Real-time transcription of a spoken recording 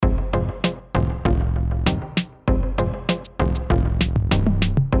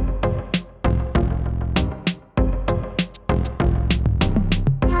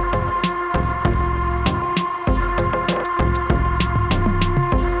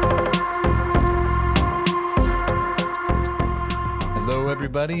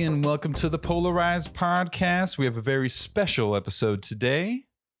everybody, and welcome to the Polarized Podcast. We have a very special episode today.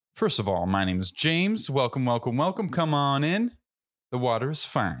 First of all, my name is James. Welcome. Come on in. The water is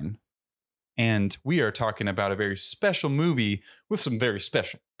fine. And we are talking about a very special movie with some very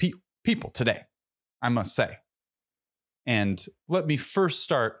special people today, I must say. And let me first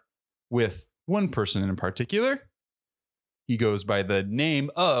start with one person in particular. He goes by the name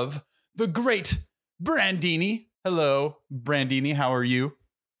of the great Brandini. Hello, Brandini. How are you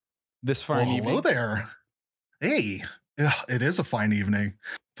this fine evening? Hello there. Hey, it is a fine evening.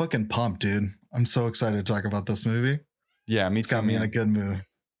 Fucking pumped, dude. I'm so excited to talk about this movie. Yeah, me too. It's got me in a good mood.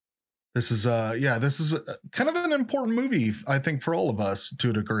 This is kind of an important movie, I think, for all of us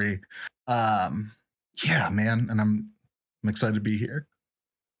to a degree. Yeah, man, and I'm excited to be here.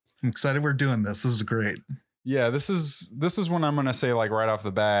 I'm excited we're doing this. This is great. Yeah, this is when I'm gonna say, like, right off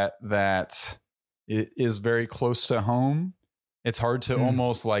the bat that it is very close to home. It's hard to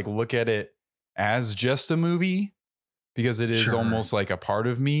almost like look at it as just a movie because it is almost like a part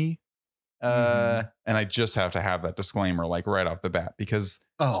of me. And I just have to have that disclaimer like right off the bat because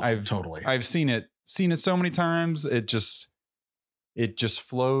I've seen it so many times. It just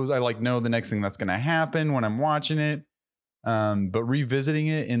flows. I like know the next thing that's going to happen when I'm watching it. But revisiting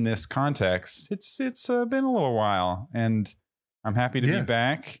it in this context, it's been a little while, and I'm happy to be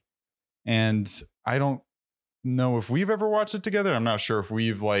back. And I don't know if we've ever watched it together. I'm not sure if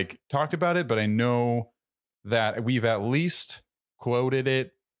we've like talked about it, but I know that we've at least quoted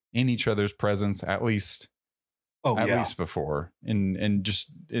it in each other's presence, at least before, and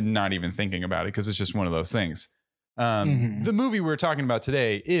just not even thinking about it because it's just one of those things. The movie we're talking about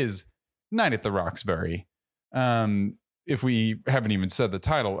today is Night at the Roxbury. If we haven't even said the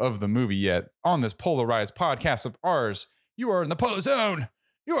title of the movie yet, on this polarized podcast of ours, you are in the Polo Zone.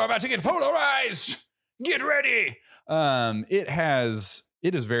 You are about to get polarized. Get ready.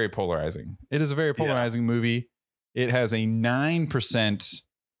 It is very polarizing. It is a very polarizing movie. It has a 9%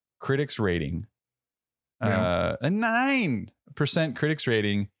 critics rating. A 9% critics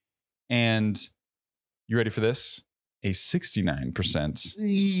rating. And you ready for this? A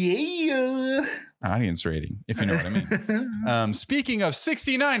 69% audience rating, if you know what I mean. Speaking of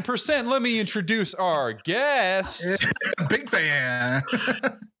 69%, let me introduce our guest. Big fan.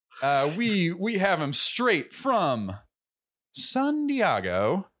 We have him straight from San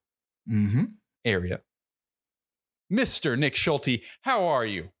Diego area. Mr. Nick Schulte, how are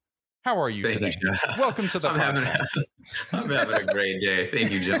you? How are you today? Welcome to the podcast. I'm having a great day.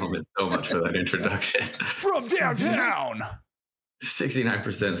 Thank you, gentlemen, so much for that introduction. From downtown.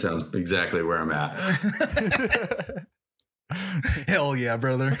 69% sounds exactly where I'm at. Hell yeah,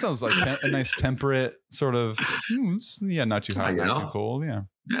 brother. That sounds like a nice temperate sort of, not too hot, not too cold. Yeah.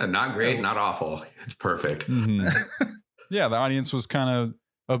 Yeah, not great, not awful. It's perfect. Yeah, the audience was kind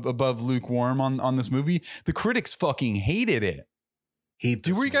of above lukewarm on this movie. The critics fucking hated it.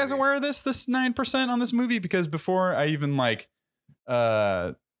 Were you guys aware of this 9% on this movie? Because before I even I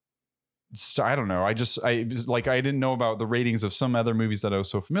don't know. I didn't know about the ratings of some other movies that I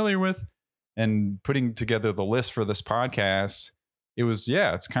was so familiar with, and putting together the list for this podcast, it was,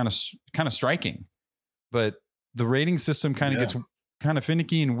 it's kind of striking, but the rating system kind of gets kind of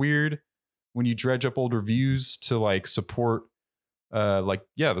finicky and weird when you dredge up old reviews to like support,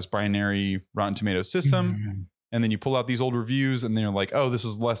 this binary Rotten Tomatoes system. And then you pull out these old reviews and they're like, oh, this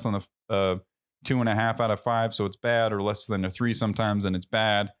is less than a 2.5 out of 5. So it's bad, or less than a 3 sometimes, and it's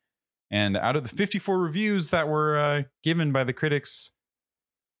bad. And out of the 54 reviews that were given by the critics,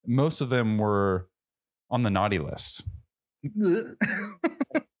 most of them were on the naughty list.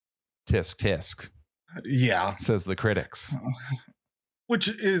 Tisk, tisk. Yeah. Says the critics. Which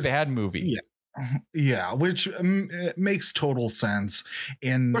is bad movie. Yeah. Yeah, which makes total sense.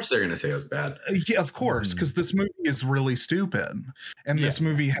 And of course they're going to say it was bad. Yeah, of course, because this movie is really stupid. And this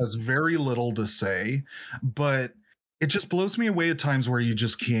movie has very little to say, but it just blows me away at times where you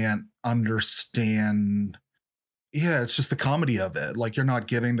just can't understand. Yeah, it's just the comedy of it. Like, you're not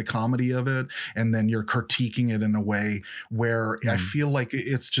getting the comedy of it, and then you're critiquing it in a way where I feel like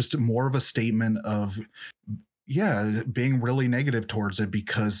it's just more of a statement of, being really negative towards it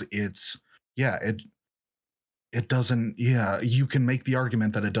because it doesn't, you can make the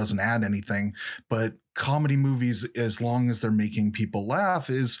argument that it doesn't add anything, but comedy movies, as long as they're making people laugh,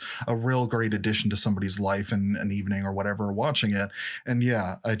 is a real great addition to somebody's life and an evening or whatever watching it. And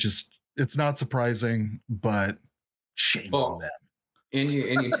it's not surprising, but shame on them. And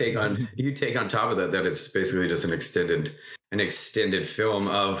you take on top of that it's basically just an extended film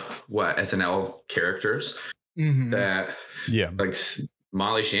of what SNL characters that like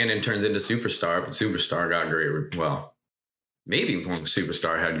Molly Shannon turns into Superstar, but Superstar got great. Well, maybe when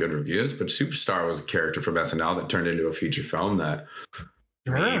Superstar had good reviews, but Superstar was a character from SNL that turned into a feature film that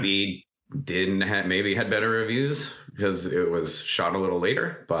maybe maybe had better reviews because it was shot a little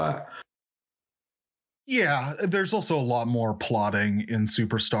later, but yeah, there's also a lot more plotting in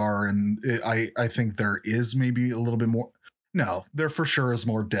Superstar, and I think there is maybe a little bit more. No, there for sure is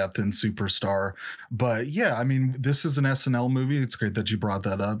more depth in Superstar, but yeah, I mean, this is an SNL movie. It's great that you brought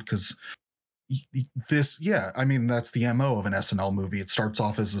that up because I mean, that's the MO of an SNL movie. It starts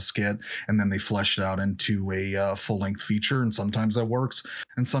off as a skit and then they flesh it out into a full-length feature, and sometimes that works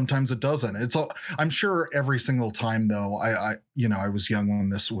and sometimes it doesn't. It's all, I'm sure every single time though, I was young when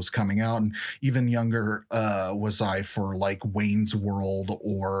this was coming out, and even younger was I for like Wayne's World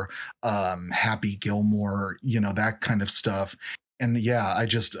or Happy Gilmore, that kind of stuff. And yeah,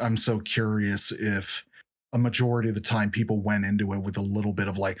 I'm so curious if a majority of the time people went into it with a little bit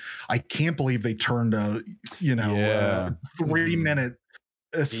of like, I can't believe they turned a 3-minute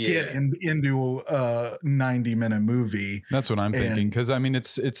skit into a 90-minute movie. That's what I'm thinking. Cause I mean,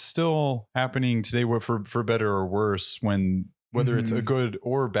 it's still happening today for better or worse, whether it's a good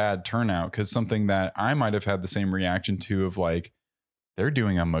or bad turnout. Cause something that I might've had the same reaction to of like, they're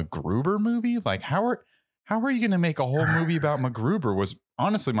doing a MacGruber movie. Like how are you going to make a whole movie about MacGruber was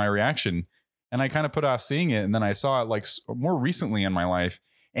honestly my reaction. And I kind of put off seeing it. And then I saw it like more recently in my life,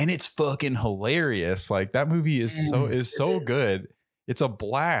 and it's fucking hilarious. Like that movie is so good. It's a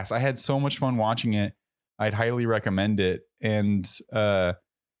blast. I had so much fun watching it. I'd highly recommend it. And I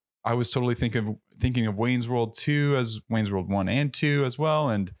was totally thinking of Wayne's World 2 as Wayne's World 1 and 2 as well.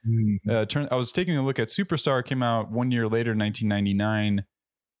 And I was taking a look at Superstar. Came out 1 year later, 1999,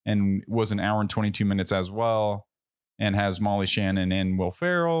 and was an hour and 22 minutes as well, and has Molly Shannon and Will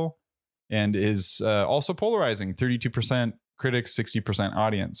Ferrell. And is also polarizing, 32% critics, 60%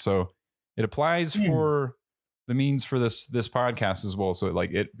 audience. So it applies for the means for this podcast as well. So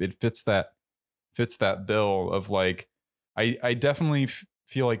it fits that bill of like, I definitely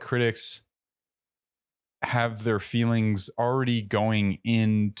feel like critics have their feelings already going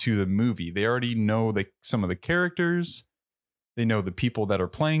into the movie. They already know some of the characters. They know the people that are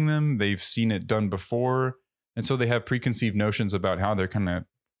playing them. They've seen it done before. And so they have preconceived notions about how they're going to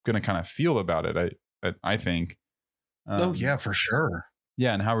feel about it. I think. Yeah, for sure.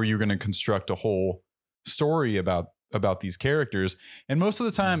 Yeah. And how are you going to construct a whole story about these characters? And most of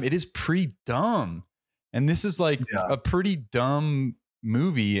the time it is pretty dumb. And this is like a pretty dumb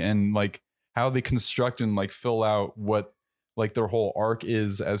movie, and like how they construct and like fill out what like their whole arc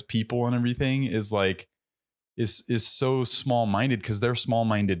is as people and everything is like, is so small-minded because they're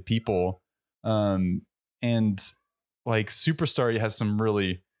small-minded people. And like Superstar has some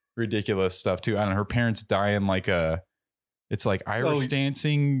really ridiculous stuff too. I don't know. Her parents die in like it's like Irish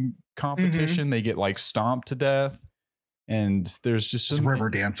dancing competition. They get like stomped to death, and there's just some river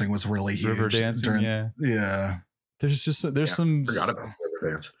dancing was really huge. River dancing, yeah. There's some forgot about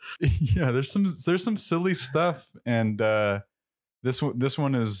river dance. Yeah, there's some silly stuff, and this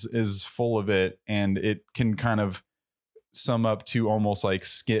one is full of it, and it can kind of sum up to almost like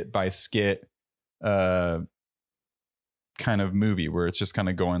skit by skit kind of movie where it's just kind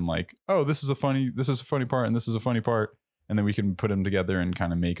of going like, oh, this is a funny part and this is a funny part, and then we can put them together and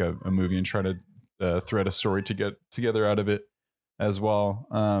kind of make a movie and try to thread a story to get together out of it as well.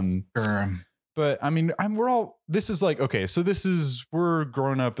 Sure. But I mean, this is like, okay, so we're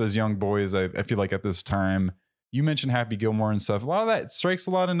growing up as young boys. I feel like at this time. You mentioned Happy Gilmore and stuff. A lot of that strikes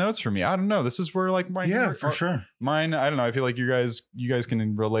a lot of notes for me. I don't know. This is where like sure. Mine, I don't know. I feel like you guys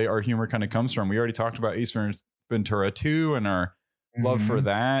can relate. Our humor kind of comes from. We already talked about Ace Ventura 2 and our love for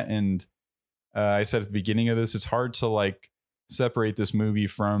that. And I said at the beginning of this, it's hard to like separate this movie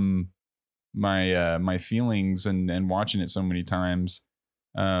from my feelings and watching it so many times.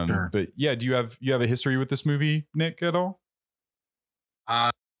 Sure. But yeah, do you have a history with this movie, Nick, at all?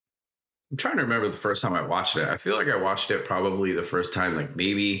 I'm trying to remember the first time I watched it. I feel like I watched it probably the first time, like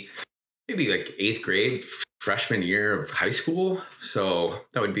maybe like 8th grade, freshman year of high school. So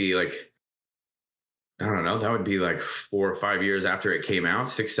that would be like, I don't know, that would be like 4 or 5 years after it came out,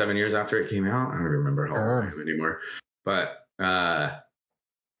 6, 7 years after it came out. I don't remember how old I am anymore. But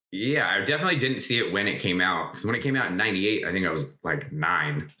yeah, I definitely didn't see it when it came out, because when it came out in 98, I think I was like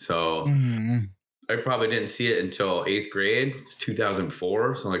 9. So I probably didn't see it until 8th grade. It's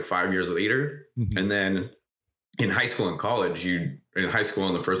 2004, so like 5 years later. And then in high school and college, in the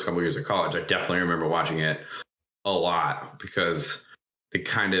first couple of years of college, I definitely remember watching it a lot, because it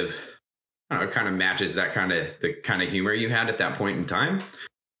kind of matches the kind of humor you had at that point in time.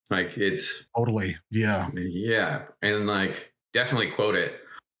 Like it's totally, yeah, and like definitely quote it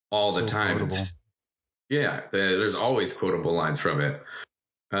all the time. Yeah, there's always quotable lines from it.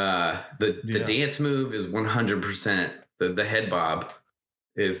 The dance move is 100%. The head bob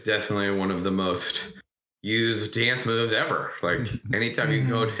is definitely one of the most used dance moves ever. Like anytime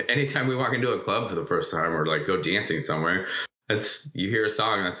we walk into a club for the first time or like go dancing somewhere, you hear a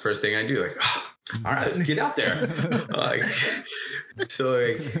song, that's the first thing I do. Like, oh, all right, let's get out there.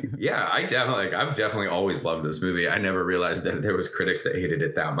 Yeah, I've definitely always loved this movie. I never realized that there was critics that hated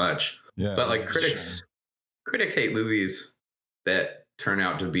it that much. Yeah, but like critics hate movies that turn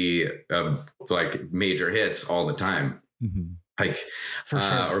out to be like major hits all the time. Mm-hmm. Like, for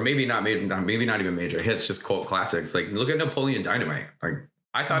sure. Or maybe not even major hits, just cult classics. Like, look at Napoleon Dynamite. Like,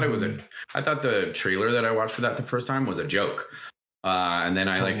 I thought I thought the trailer that I watched for that the first time was a joke. And then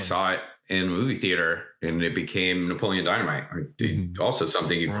I saw it in a movie theater and it became Napoleon Dynamite. Like, also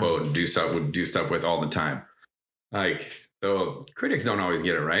something you quote and do stuff with all the time. Like, so critics don't always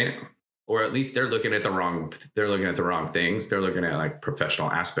get it right. Or at least they're looking at the wrong things. They're looking at like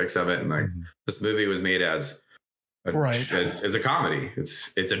professional aspects of it. And like this movie was made as a comedy.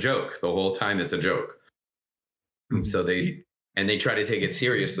 It's a joke the whole time. It's a joke. And so they try to take it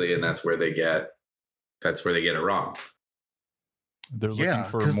seriously, and that's where they get it wrong. They're looking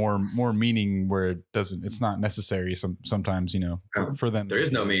for more meaning where it's not necessary. Sometimes, for them. There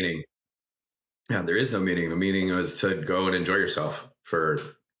is no meaning. Yeah, there is no meaning. The meaning was to go and enjoy yourself for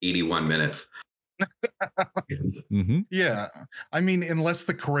 81 minutes. Yeah, I mean, unless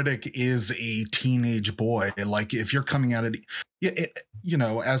the critic is a teenage boy, like if you're coming at it,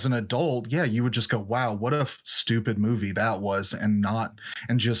 as an adult, you would just go, wow, what a stupid movie that was, and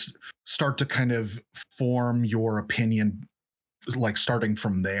just start to kind of form your opinion, like starting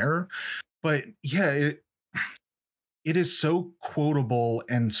from there. But it is so quotable,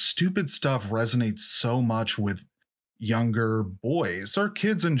 and stupid stuff resonates so much with younger boys or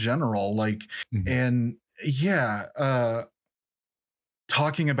kids in general, like, and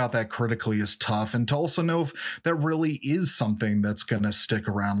talking about that critically is tough, and to also know if that really is something that's going to stick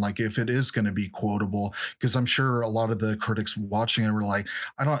around, like if it is going to be quotable, because I'm sure a lot of the critics watching it were like,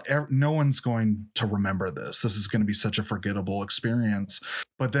 no one's going to remember this is going to be such a forgettable experience.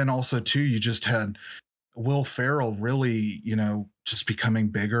 But then also too, you just had Will Ferrell really, just becoming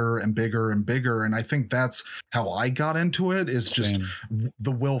bigger and bigger and bigger. And I think that's how I got into it, is just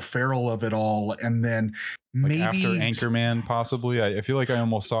the Will Ferrell of it all. And then maybe after Anchorman, possibly. I feel like I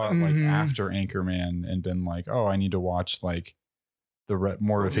almost saw it like after Anchorman and been like, oh, I need to watch like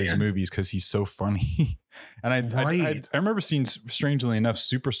more of his movies because he's so funny. And I remember seeing, strangely enough,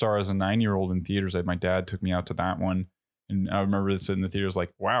 Superstar as a 9-year-old in theaters. My dad took me out to that one. And I remember sitting in the theaters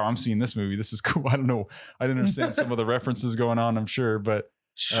like, wow, I'm seeing this movie. This is cool. I don't know. I didn't understand some of the references going on, I'm sure. But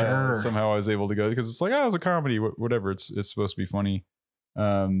somehow I was able to go because it's like, oh, it's a comedy, whatever. It's supposed to be funny.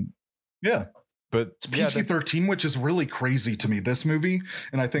 But it's PG-13, which is really crazy to me, this movie.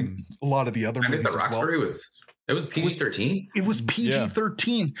 And I think a lot of the other movies as well. It was PG-13? It was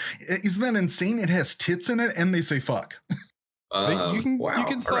PG-13. Yeah. Isn't that insane? It has tits in it and they say fuck. You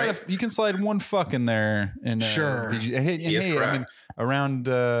can slide one fuck in there, and sure. I mean, around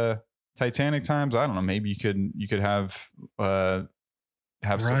Titanic times, I don't know. Maybe you could have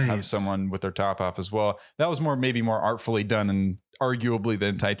someone with their top off as well. That was maybe more artfully done, and arguably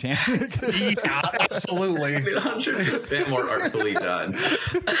than Titanic. Yeah, absolutely, 100% more artfully done.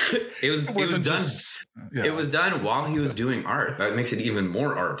 It was done. It was done while he was doing art. That makes it even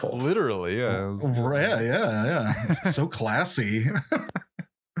more artful. Literally, yeah. Yeah. So classy.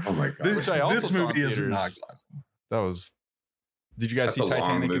 Oh my god! Which I also this saw movie in is theaters. not classy. That was. Did you guys see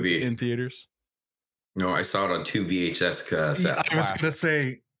Titanic in theaters? No, I saw it on 2 VHS cassettes. I was gonna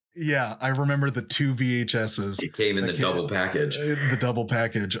say. Yeah, I remember the 2 VHSs. It came in the double package. The double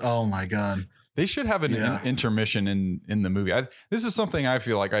package. Oh my god! They should have an intermission in the movie. This is something I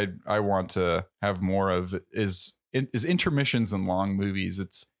feel like I want to have more of. Is intermissions in long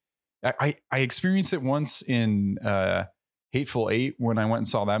movies. I experienced it once in Hateful Eight when I went and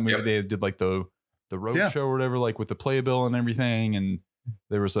saw that movie. Yep. They did like the road show or whatever, like with the playbill and everything, and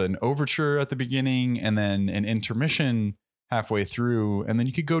there was an overture at the beginning and then an intermission halfway through, and then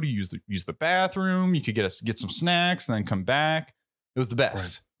you could go to use the bathroom. You could get some snacks and then come back. It was the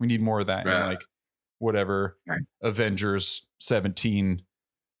best. Right. We need more of that. Right. Like whatever Avengers 17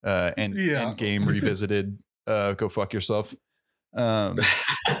 Endgame revisited. Go fuck yourself. Go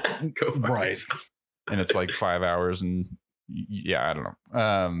fuck yourself. And it's like 5 hours, and I don't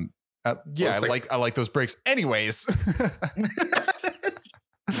know. I like those breaks. Anyways.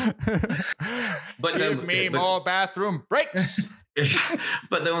 But give me more bathroom breaks.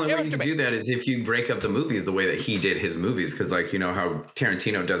 But the only way you can do that is if you break up the movies the way that he did his movies, because like, you know how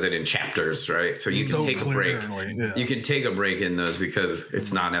Tarantino does it in chapters, right? So you can take a break. Yeah. You can take a break in those because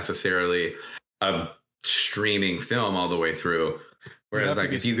it's not necessarily a streaming film all the way through. Whereas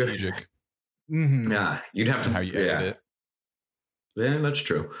like if you go, yeah, you'd have to how you edit it. Yeah, that's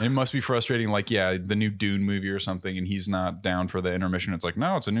true. And it must be frustrating, like, the new Dune movie or something, and he's not down for the intermission. It's like,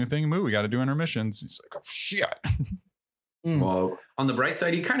 no, it's a new thing movie. We got to do intermissions. He's like, oh, shit. Well, on the bright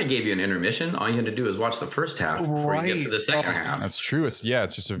side, he kind of gave you an intermission. All you had to do is watch the first half before you get to the second half. That's true. It's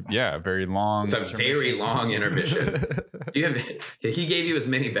just a very long. It's a very long intermission. He gave you as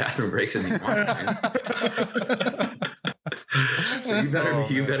many bathroom breaks as you wanted. So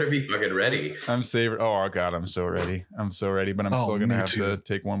you better be fucking ready. I'm saving. Oh God, I'm so ready. But I'm still gonna have to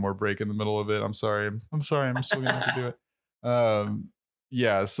take one more break in the middle of it. I'm sorry. I'm still gonna have to do it.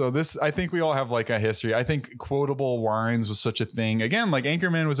 Yeah, so I think we all have like a history. I think quotable lines was such a thing. Again, like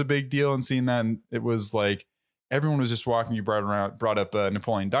Anchorman was a big deal, and seeing that, and it was like everyone was just walking. You brought up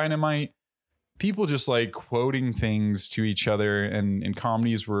Napoleon Dynamite. People just like quoting things to each other, and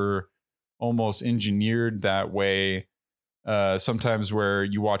comedies were almost engineered that way. Sometimes where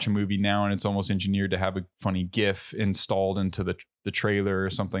you watch a movie now and it's almost engineered to have a funny GIF installed into the trailer or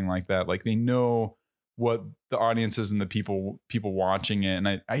something like that. Like they know what the audience is and the people watching it. And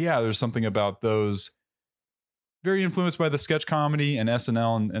I there's something about those very influenced by the sketch comedy and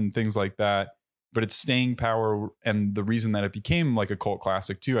SNL and things like that, but its staying power and the reason that it became like a cult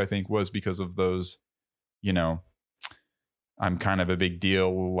classic too, I think, was because of those, I'm kind of a big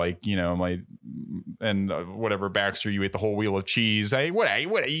deal, like, whatever, Baxter, you ate the whole wheel of cheese.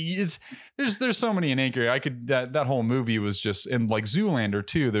 There's so many in Anchor. That whole movie was just, and like Zoolander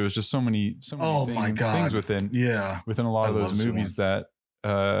too. There was just so many things within a lot of those movies that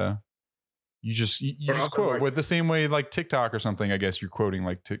you just quote like, with the same way, like TikTok or something. I guess you're quoting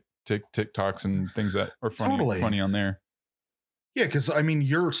like TikToks and things that are funny on there. Yeah, because I mean,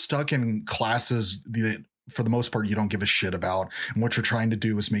 you're stuck in classes for the most part, you don't give a shit about. And what you're trying to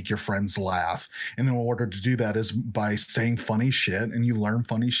do is make your friends laugh. And in order to do that is by saying funny shit, and you learn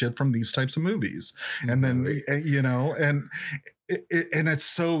funny shit from these types of movies. And then, and it's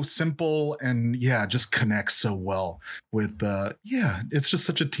so simple and just connects so well with, it's just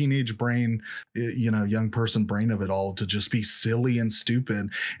such a teenage brain, young person brain of it all to just be silly and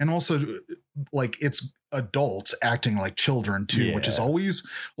stupid. And also like it's adults acting like children too, which is always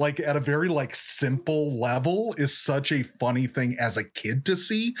like at a very like simple level is such a funny thing as a kid to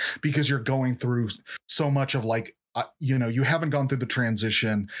see, because you're going through so much of like, you haven't gone through the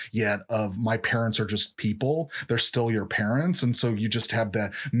transition yet of my parents are just people. They're still your parents. And so you just have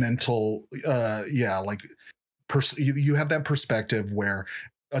that mental, you have that perspective where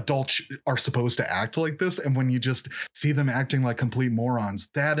adults are supposed to act like this, and when you just see them acting like complete morons,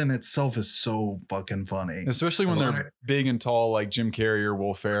 that in itself is so fucking funny, especially when they're big and tall like Jim Carrey or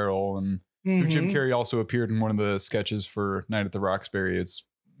Will Ferrell. And Jim Carrey also appeared in one of the sketches for Night at the Roxbury.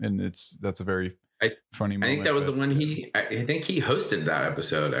 That's a very funny moment. I think that was the one I think he hosted that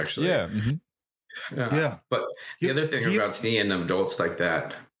episode actually. Yeah. But the other thing about seeing adults like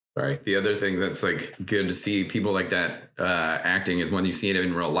that, right, the other thing that's like good to see people like that acting is when you see it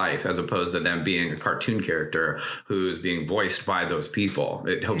in real life, as opposed to them being a cartoon character who's being voiced by those people.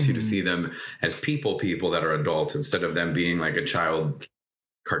 It helps you to see them as people that are adults instead of them being like a child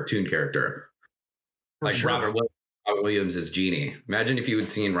cartoon character. Robert Williams as Genie. Imagine if you had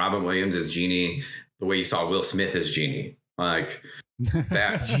seen Robin Williams as Genie the way you saw Will Smith as Genie. Like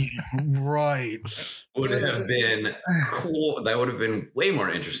that would have been cool. That would have been way more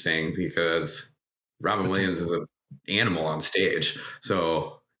interesting because Robin Williams is an animal on stage.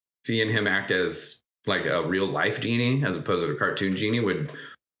 So seeing him act as like a real life Genie as opposed to a cartoon Genie would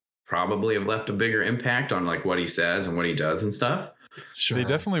probably have left a bigger impact on like what he says and what he does and stuff. Sure. They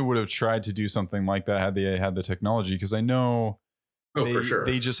definitely would have tried to do something like that had they had the technology, because I know for sure.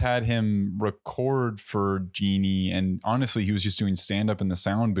 They just had him record for Genie, and honestly, he was just doing stand-up in the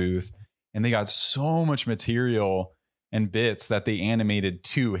sound booth, and they got so much material and bits that they animated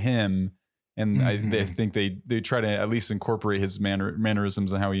to him, and I think they try to at least incorporate his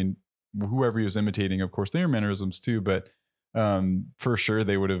mannerisms and how whoever he was imitating. Of course, their mannerisms too, but for sure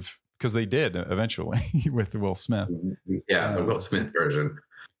they would have, because they did eventually with Will Smith. Yeah, the Will Smith version,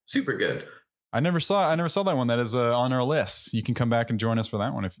 super good. I never saw that one. That is on our list. You can come back and join us for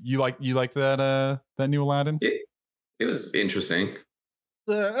that one if you like that new Aladdin. It was interesting.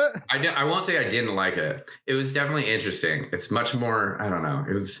 I won't say I didn't like it. It was definitely interesting. It's much more, I don't know.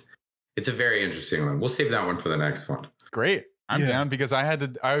 It's a very interesting one. We'll save that one for the next one. Great. I'm down, because I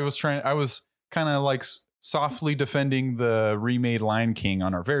was kind of like softly defending the remade Lion King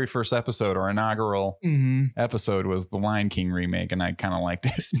on our very first episode. Our inaugural episode was the Lion King remake, and I kind of liked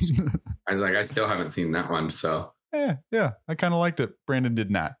it. I was like, I still haven't seen that one, so. Yeah, I kind of liked it. Brandon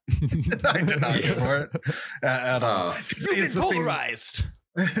did not. I did not go for it at all. It's polarized.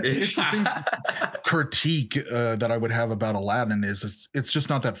 It's the same critique that I would have about Aladdin is it's just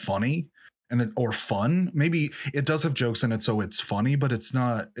not that funny or fun. Maybe it does have jokes in it, so it's funny, but it's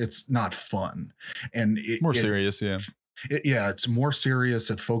not fun. And more serious. Yeah. It's more serious.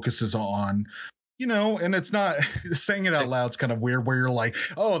 It focuses on, and it's not saying it out loud. It's kind of weird where you're like,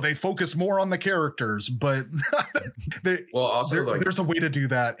 oh, they focus more on the characters, but there's a way to do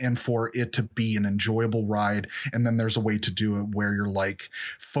that and for it to be an enjoyable ride. And then there's a way to do it where you're like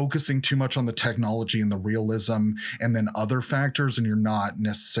focusing too much on the technology and the realism and then other factors. And you're not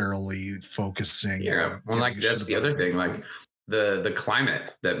necessarily focusing. Yeah. Well, like that's the other thing. Like the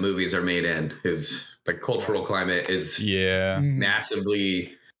climate that movies are made in is like cultural climate is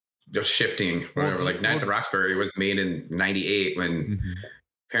massively just shifting, whatever. Like Night at the Roxbury was made in 98 when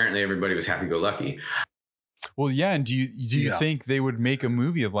apparently everybody was happy-go-lucky. Well, yeah. And do you think they would make a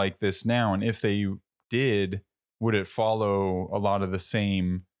movie like this now? And if they did, would it follow a lot of the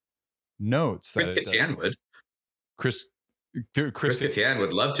same notes? Chris Kattan would. Chris Kattan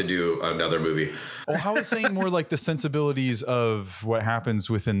would love to do another movie. Well, I was saying more like the sensibilities of what happens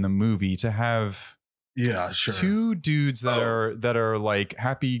within the movie to have. Yeah, sure. Two dudes that are like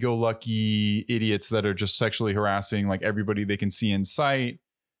happy-go-lucky idiots that are just sexually harassing like everybody they can see in sight,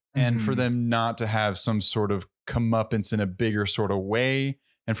 and for them not to have some sort of comeuppance in a bigger sort of way,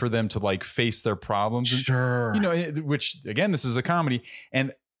 and for them to like face their problems. Sure. Which again, this is a comedy,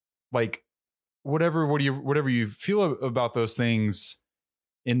 and like whatever you feel about those things.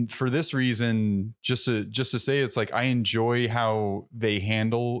 And for this reason, just to say, it's like I enjoy how they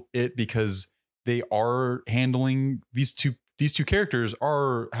handle it because they are handling these two characters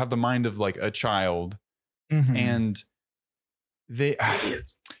have the mind of like a child, and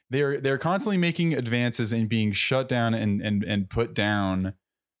they're constantly making advances and being shut down and put down,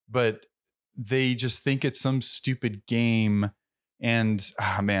 but they just think it's some stupid game. And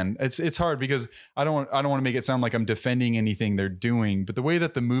man, it's hard because I don't want to make it sound like I'm defending anything they're doing, but the way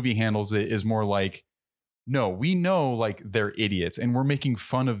that the movie handles it is more like, no, we know like they're idiots and we're making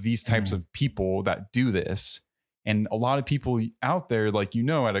fun of these types of people that do this. And a lot of people out there, like,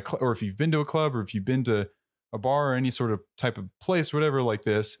 at a or if you've been to a club or if you've been to a bar or any sort of type of place, whatever, like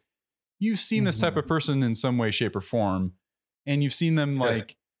this, you've seen this type of person in some way, shape or form. And you've seen them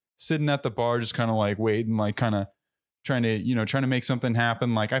like sitting at the bar, just kind of like waiting, like kind of trying to make something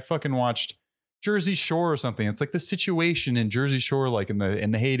happen. Like I fucking watched Jersey Shore or something. It's like the situation in Jersey Shore, like in the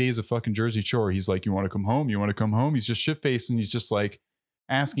heydays of fucking Jersey Shore. He's like, you want to come home? You want to come home? He's just shit faced and he's just like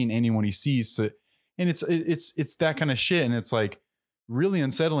asking anyone he sees to, and it's that kind of shit. And it's like really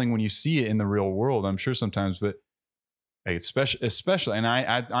unsettling when you see it in the real world, I'm sure sometimes, but especially, and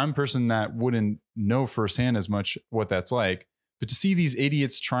I'm a person that wouldn't know firsthand as much what that's like, but to see these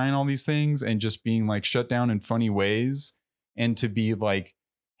idiots trying all these things and just being like shut down in funny ways and to be like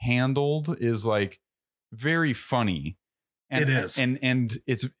handled is like very funny. And, it is.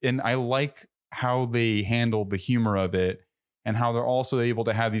 And I like how they handled the humor of it and how they're also able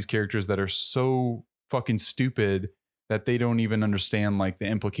to have these characters that are so fucking stupid that they don't even understand like the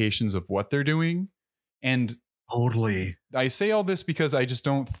implications of what they're doing. And totally, I say all this because I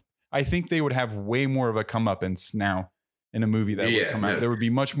think they would have way more of a comeuppance now in a movie that would come out. There would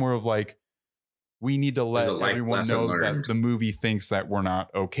be much more of like, we need to let everyone know that the movie thinks that we're not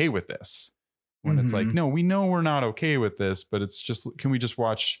okay with this. When it's like, no, we know we're not okay with this, but it's just, can we just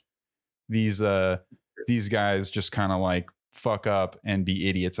watch these guys just kind of like fuck up and be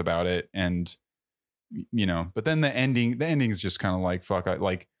idiots about it? And, but then the ending is just kind of like, fuck,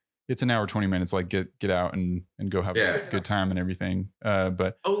 like it's an hour, 20 minutes, like get out and go have a good time and everything.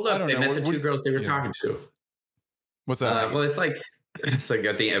 But look, I don't know. Met the two girls they were talking to. What's that? Well, it's like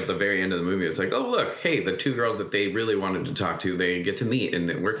at the very end of the movie, it's like, oh, look, hey, the two girls that they really wanted to talk to, they get to meet and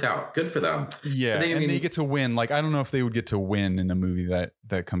it works out. Good for them. Yeah. And they get to win. Like, I don't know if they would get to win in a movie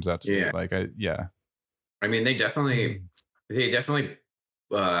that comes out to like, I mean, they definitely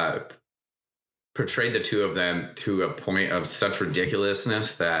portrayed the two of them to a point of such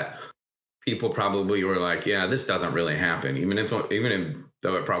ridiculousness that people probably were like, yeah, this doesn't really happen. Even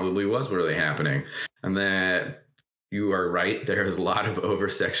though it probably was really happening. And that, you are right. There's a lot of over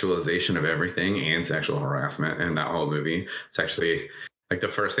sexualization of everything and sexual harassment in that whole movie. It's actually like the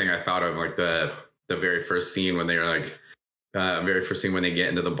first thing I thought of, like the very first scene when they were like, very first scene when they get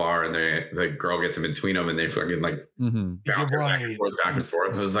into the bar and the girl gets in between them and they fucking like bounce back and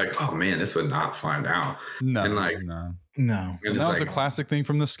forth. I was like, oh man, this would not fly now. No, and like no. And that was a classic thing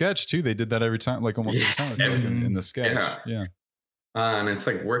from the sketch too. They did that every time, like almost every time in the sketch. Yeah. And it's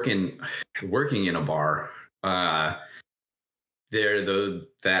like working in a bar. That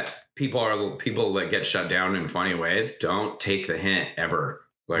people that get shut down in funny ways don't take the hint ever,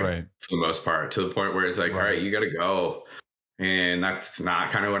 like for the most part, to the point where it's like, all right, you got to go. And that's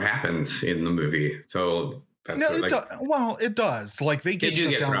not kind of what happens in the movie. So that's it does. Like they get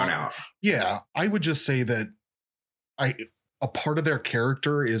shut down. Out. Yeah, I would just say that a part of their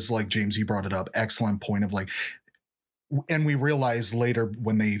character is like, James, you brought it up. Excellent point of like, and we realize later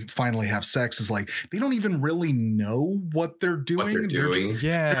when they finally have sex is like, they don't even really know what they're doing. They're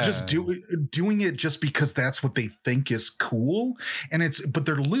just doing it just because that's what they think is cool. And but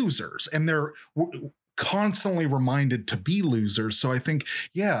they're losers and they're constantly reminded to be losers. So I think,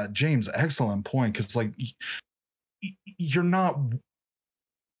 James, excellent point. Cause like you're not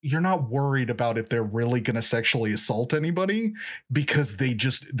worried about if they're really going to sexually assault anybody because they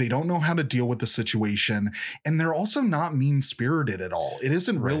don't know how to deal with the situation. And they're also not mean spirited at all. It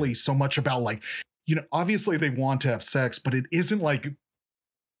isn't really so much about like, obviously they want to have sex, but it isn't like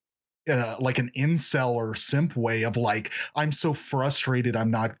an incel or simp way of like, I'm so frustrated I'm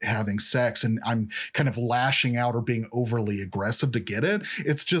not having sex and I'm kind of lashing out or being overly aggressive to get it.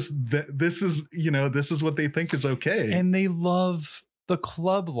 It's just that this is what they think is okay. And they love the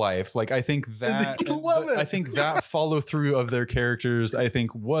club life. Like I think that follow through of their characters, I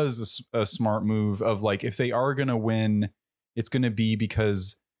think was a smart move of like, if they are going to win, it's going to be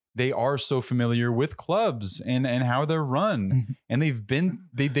because they are so familiar with clubs and how they're run, and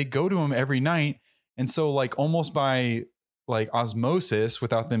they go to them every night. And so like almost by like osmosis,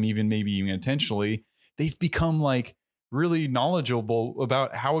 without them even intentionally, they've become like really knowledgeable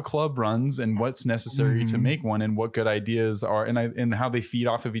about how a club runs and what's necessary to make one and what good ideas are. And how they feed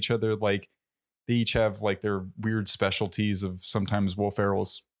off of each other. Like they each have like their weird specialties of, sometimes Will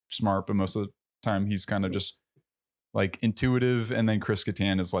Ferrell's smart, but most of the time he's kind of just like intuitive, and then Chris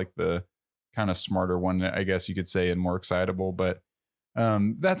Kattan is like the kind of smarter one, I guess you could say, and more excitable. But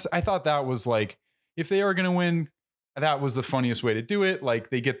I thought that was like, if they are going to win, that was the funniest way to do it. Like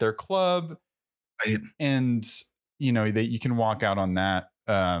they get their club, and you can walk out on that.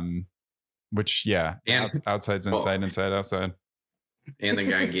 Which outside's inside, inside outside. And the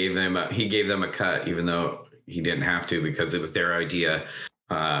guy gave them a cut, even though he didn't have to, because it was their idea,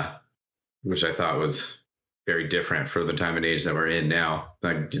 which I thought was very different for the time and age that we're in now.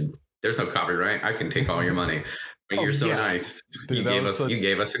 Like, there's no copyright. I can take all your money. But you're so nice. Dude, you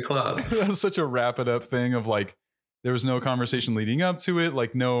gave us a club. That was such a wrap it up thing of like, there was no conversation leading up to it.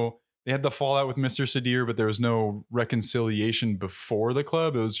 Like, no, they had the fallout with Mr. Sadir, but there was no reconciliation before the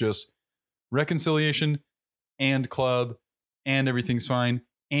club. It was just reconciliation and club, and everything's fine.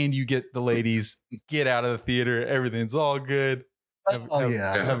 And you get the ladies, get out of the theater. Everything's all good. Have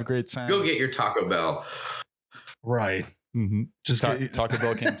a great time. Go get your Taco Bell. Right. Mm-hmm. Just Taco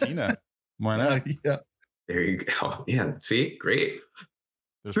Bell Cantina. Why not? Yeah. There you go. Yeah. See, great.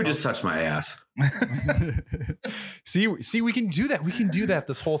 Who just touched my ass? See, we can do that. We can do that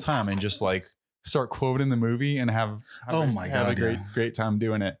this whole time and just like start quoting the movie and have a great time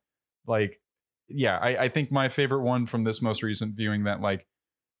doing it. Like, I think my favorite one from this most recent viewing that like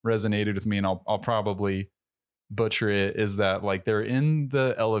resonated with me, and I'll probably butcher it, is that like they're in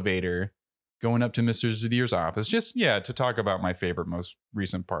the elevator going up to Mr. Zadir's office, just to talk about my favorite most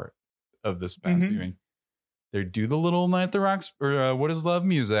recent part of this viewing. They do the little Night at the Rocks or What Is Love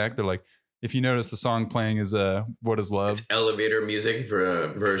music. They're like, if you notice, the song playing is What Is Love. It's elevator music for a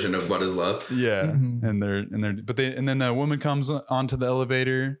version of What Is Love. Yeah. And then a woman comes onto the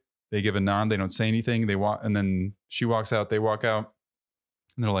elevator. They give a nod. They don't say anything. They walk, and then she walks out. They walk out,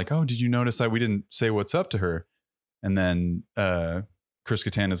 and they're like, "Oh, did you notice that we didn't say what's up to her?" And then Chris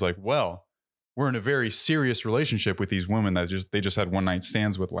Kattan is like, "Well, we're in a very serious relationship with these women that they just had one night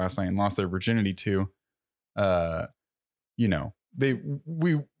stands with last night and lost their virginity to. Our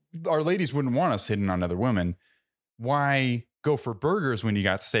ladies wouldn't want us hitting on other women. Why go for burgers when you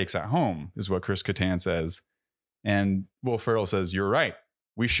got steaks at home?" is what Chris Kattan says. And Will Ferrell says, "You're right.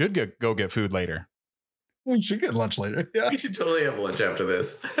 We should go get food later. We should get lunch later. Yeah, we should totally have lunch after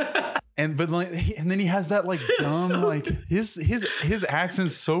this." And then he has that like dumb so like his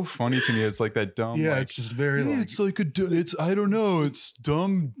accent's so funny to me. It's like that dumb. Yeah, like, it's just very. Yeah, it's like it's I don't know. It's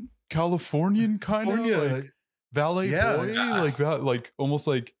dumb Californian kind of like valet boy, like almost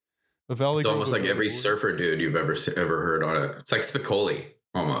like a valet. It's almost like every surfer dude you've ever heard on it. It's like Spicoli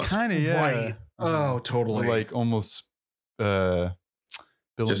almost. Kind of, yeah. Right. Oh, totally. Like almost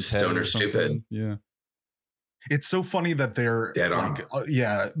Bill Just and Ted stoner or something. stupid. Yeah. It's so funny that they're Dead on.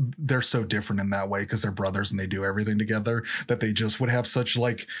 they're so different in that way because they're brothers and they do everything together, that they just would have such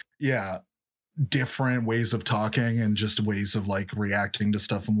like, different ways of talking and just ways of like reacting to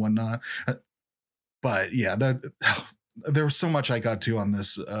stuff and whatnot. But yeah, there was so much I got to on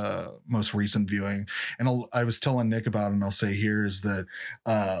this most recent viewing, and I was telling Nick about it, and I'll say here is that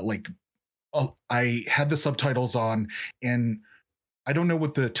I had the subtitles on, and I don't know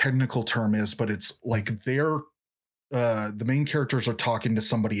what the technical term is, but it's like the main characters are talking to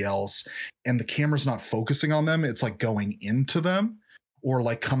somebody else and the camera's not focusing on them. It's like going into them or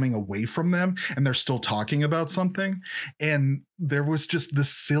like coming away from them, and they're still talking about something. And there was just the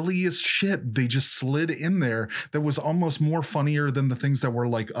silliest shit they just slid in there that was almost more funnier than the things that were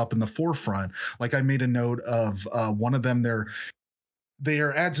like up in the forefront. Like I made a note of one of them. They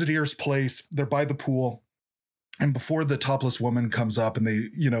are at Zadir's place. They're by the pool. And before the topless woman comes up and they,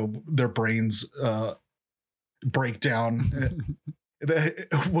 their brains break down,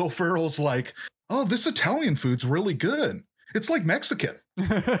 Will Ferrell's like, "Oh, this Italian food's really good. It's like Mexican."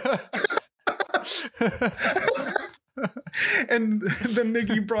 And then Nick,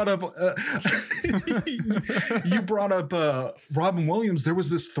 you brought up Robin Williams. There was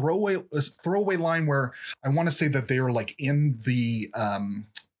this throwaway line where I want to say that they were like in the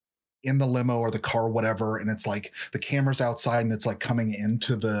limo or the car, whatever, and it's like the camera's outside and it's like coming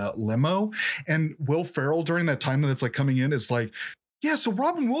into the limo, and Will Ferrell during that time that it's like coming in is like, "Yeah, so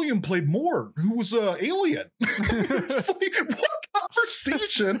Robin Williams played Mort, who was Alien." It's like, what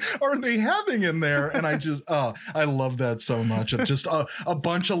conversation are they having in there? And I love that so much. It's just a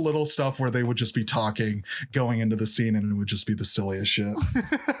bunch of little stuff where they would just be talking going into the scene, and it would just be the silliest shit.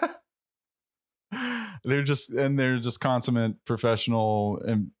 They're just consummate professional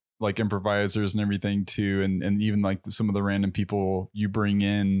and like improvisers and everything too, and even like some of the random people you bring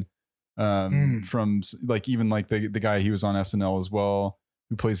in from like even like the guy he was on SNL as well,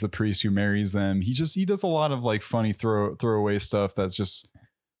 who plays the priest who marries them. He does a lot of like funny throwaway stuff that's just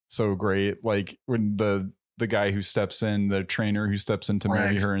so great. Like when the guy who steps in, the trainer who steps in to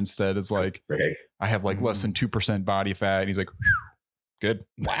marry her instead is like, "I have like less than 2% body fat," and he's like, "Good.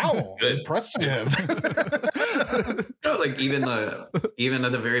 Wow. Good. Impressive." Like even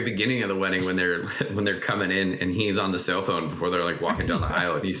at the very beginning of the wedding when they're coming in and he's on the cell phone before they're like walking down the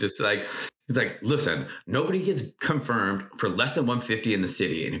aisle, and he's like, "Listen, nobody gets confirmed for less than 150 in the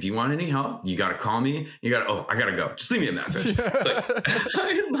city, and if you want any help, you got to call me. I gotta go. Just leave me a message."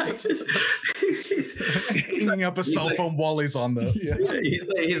 He's hanging up a cell phone while he's on the.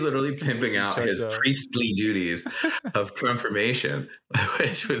 He's literally pimping out his priestly duties of confirmation,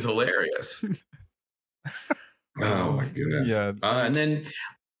 which was hilarious. Oh my goodness! Yeah, and then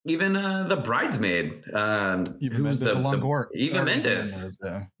even the bridesmaid, Eva Mendes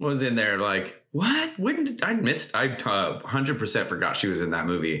was in there. Like, what? When did I miss? I 100% forgot she was in that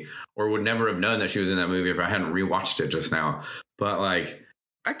movie, or would never have known that she was in that movie if I hadn't rewatched it just now. But like,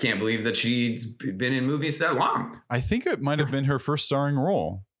 I can't believe that she's been in movies that long. I think it might have been her first starring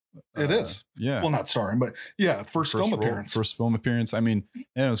role. It is. Yeah. Well, not starring, but yeah, first film appearance. First film appearance. I mean,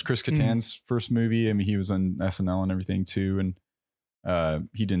 and it was Chris Kattan's first movie. I mean, he was on SNL and everything too. And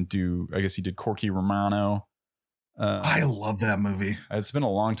he did Corky Romano. I love that movie. It's been a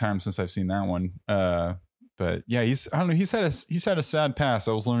long time since I've seen that one. But yeah, he's had a sad past.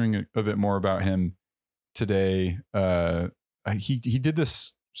 I was learning a bit more about him today. He did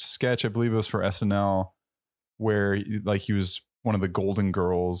this sketch, I believe it was for SNL, where like he was one of the Golden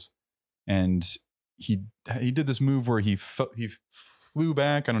Girls, and he did this move where he flew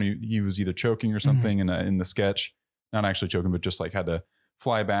back. I don't know. He was either choking or something in the sketch, not actually choking, but just like had to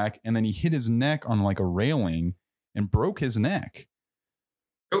fly back. And then he hit his neck on like a railing and broke his neck.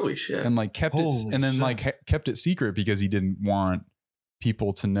 Holy shit. And like kept it secret because he didn't want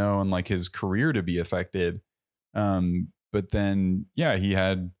people to know and like his career to be affected. But then, yeah,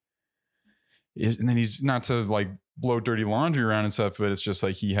 and then he's not to like blow dirty laundry around and stuff, but it's just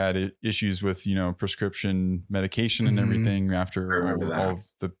like he had issues with, prescription medication and everything after all of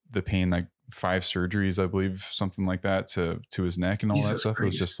the pain, like 5 surgeries, I believe, something like that to his neck and all that stuff.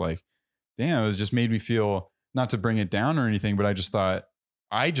 Christ. It was just like, damn, it just made me feel, not to bring it down or anything, but I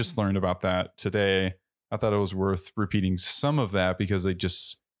just learned about that today. I thought it was worth repeating some of that because I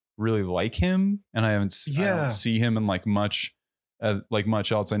just really like him, and I don't see him in like much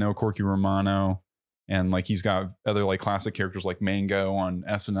else. I know Corky Romano, and like he's got other like classic characters like Mango on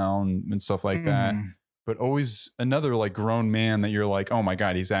SNL and stuff like that, but always another like grown man that you're like, oh my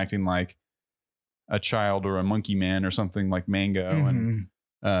God, he's acting like a child or a monkey man or something like Mango. And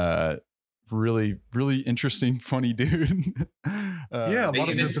really, really interesting, funny dude. Yeah, a lot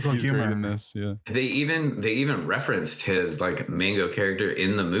of physical humor in this. Yeah, they even referenced his like Mango character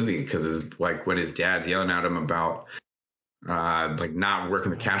in the movie because his like when his dad's yelling at him about like not working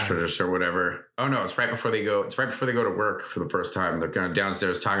the cash register or whatever. Oh no, it's right before they go to work for the first time. They're kind of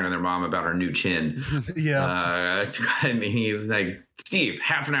downstairs talking to their mom about her new chin. Yeah. And he's like, Steve,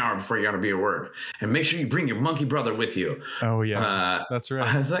 half an hour before you got to be at work, and make sure you bring your monkey brother with you. Oh yeah, that's right.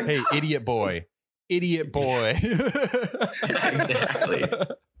 I was like, hey, idiot boy. Yeah, exactly.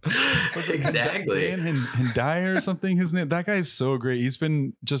 Exactly. Dan Hedaya or something. His name. That guy's so great. He's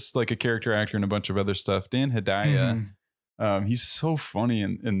been just like a character actor in a bunch of other stuff. Dan Hedaya. He's so funny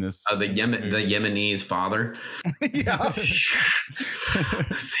in this. The Yemenese father. Yeah.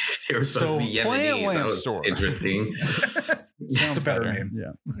 They were supposed to be Yemenese. That was interesting. Sounds a better name.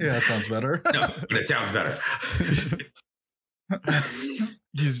 Yeah, it sounds better. No, but it sounds better.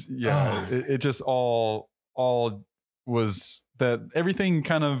 It just all was that everything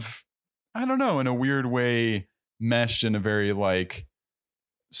kind of, I don't know, in a weird way meshed in a very like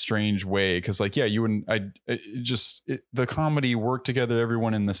strange way, because like you wouldn't the comedy worked together,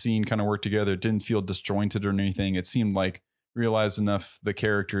 everyone in the scene kind of worked together. It didn't feel disjointed or anything. It seemed like realized enough the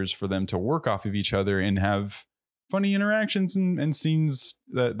characters for them to work off of each other and have funny interactions and scenes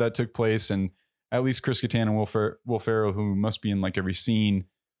that took place. And at least Chris Kattan and Will Ferrell, who must be in like every scene,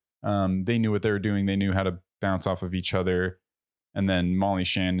 they knew what they were doing. They knew how to bounce off of each other. And then Molly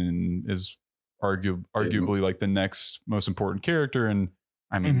Shannon is arguably like the next most important character. And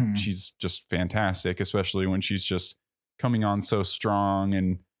I mean, she's just fantastic, especially when she's just coming on so strong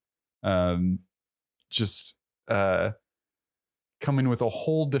and just coming with a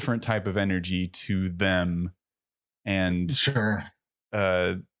whole different type of energy to them. And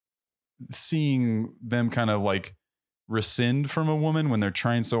seeing them kind of like rescind from a woman when they're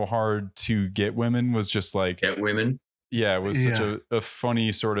trying so hard to get women was just like get women. Yeah, it was such a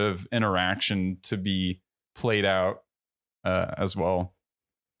funny sort of interaction to be played out as well.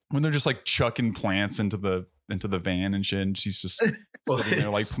 When they're just like chucking plants into the van and shit, and she's just sitting there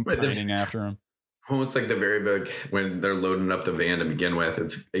like pining after him. Well, it's like the very big when they're loading up the van to begin with.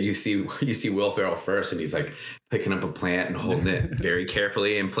 It's you see Will Ferrell first, and he's like picking up a plant and holding it very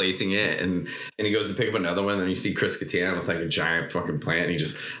carefully and placing it, and he goes to pick up another one, and you see Chris Kattan with like a giant fucking plant, and he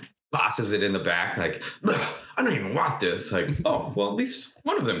just tosses it in the back like, I don't even want this. Like, oh well, at least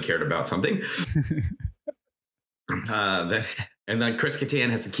one of them cared about something. And then Chris Kattan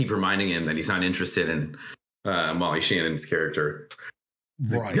has to keep reminding him that he's not interested in Molly Shannon's character.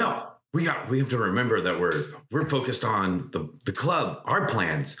 Right. No, we have to remember that we're focused on the club, our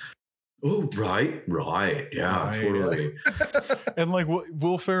plans. Oh, right. Yeah, right. Totally. And like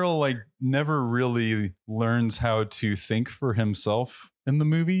Will Ferrell like never really learns how to think for himself in the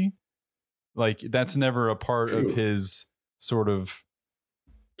movie. Like that's never a part of his sort of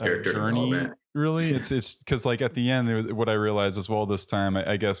journey. Really, it's because like at the end, what I realized as well this time,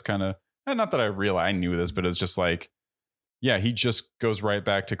 I guess kind of, not that I knew this, but it's just like, yeah, he just goes right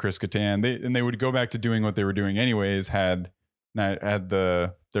back to Chris Kattan. They would go back to doing what they were doing anyways had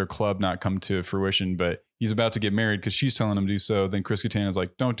their club not come to fruition. But he's about to get married because she's telling him to do so. Then Chris Kattan is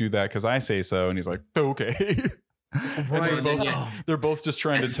like, "Don't do that because I say so," and he's like, "Okay." Right. They're both just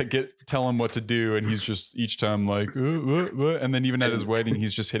trying to tell him what to do, and he's just each time like, and then even at his wedding,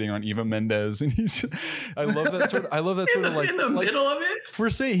 he's just hitting on Eva Mendes, and I love that sort of like in the middle of it. We're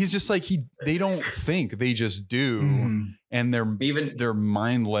saying he's just like they don't think, they just do, and they're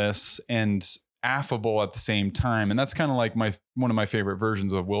mindless and affable at the same time, and that's kind of like one of my favorite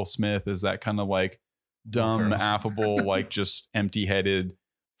versions of Will Smith is that kind of like dumb, affable, like just empty-headed,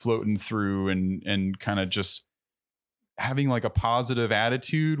 floating through, and kind of just having like a positive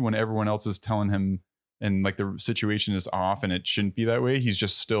attitude when everyone else is telling him and like the situation is off and it shouldn't be that way. He's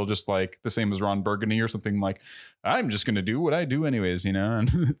just still just like the same as Ron Burgundy or something, like I'm just going to do what I do anyways, you know?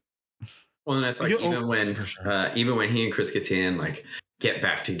 Well, and it's like even when he and Chris Kattan like get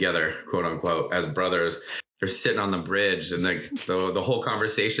back together, quote unquote, as brothers, they're sitting on the bridge and like the whole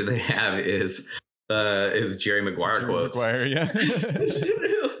conversation they have is Jerry Maguire quotes. Maguire, yeah.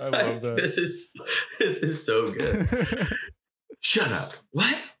 I love that. This is so good. Shut up.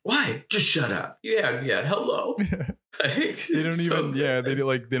 What? Why? Just shut up. Yeah. Hello. They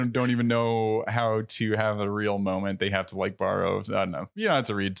don't even know how to have a real moment. They have to like borrow. I don't know. You don't have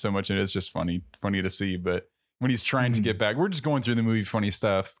to read so much, and it's just funny to see. But when he's trying to get back, we're just going through the movie funny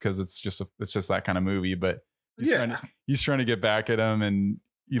stuff because it's just that kind of movie. But he's trying to get back at him, and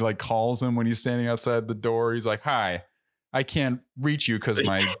he like calls him when he's standing outside the door. He's like, "Hi, I can't reach you because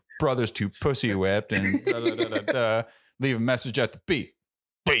my brother's too pussy whipped," and leave a message at the beep.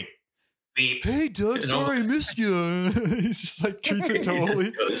 beep. Hey Doug, sorry I missed you. He's just like treats it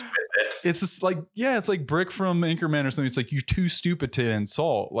totally. It's just like, yeah, it's like Brick from Anchorman or something. It's like, you're too stupid to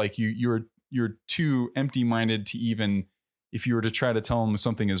insult. Like you're too empty-minded to even, if you were to try to tell him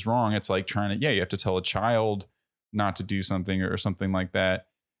something is wrong, it's like trying to, you have to tell a child not to do something or something like that.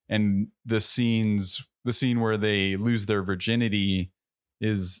 And the scene where they lose their virginity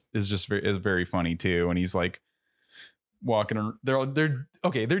is very funny too. And he's like walking, they're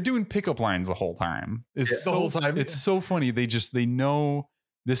doing pickup lines the whole time. It's the whole time. It's so funny. They know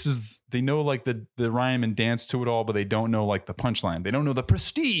like the rhyme and dance to it all, but they don't know like the punchline. They don't know the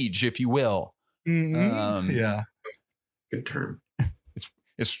prestige, if you will. Yeah. Good term.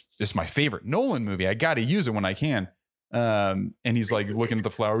 It's my favorite Nolan movie. I got to use it when I can. And he's like looking at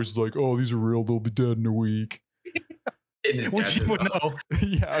the flowers, like, oh, these are real. They'll be dead in a week. Which you would know.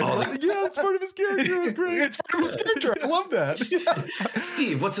 Yeah, it's part of his character. It's great. It's part of his character. I love that.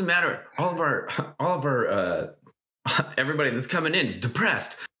 Steve, what's the matter? All of our everybody that's coming in is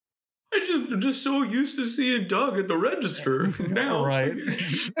depressed. I'm just so used to seeing Doug at the register now. Right.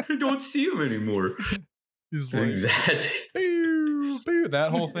 I don't see him anymore. He's like, exactly. That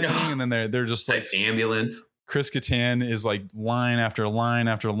whole thing, and then they're just like ambulance. Chris Kattan is like line after line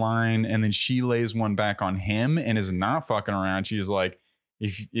after line, and then she lays one back on him and is not fucking around. She is like,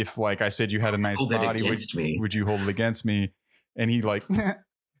 if like I said you had a nice body, would you hold it against me? And he like,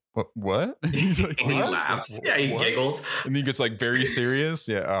 what? He's like, he laughs. Yeah, he giggles, and he gets like very serious.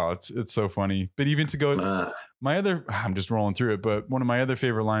 Yeah, oh, it's so funny. But even to go, I'm just rolling through it. But one of my other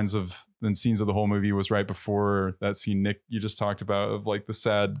favorite lines of the scenes of the whole movie was right before that scene, Nick, you just talked about, of like the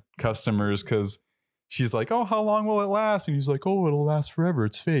sad customers, because she's like, oh, how long will it last? And he's like, oh, it'll last forever.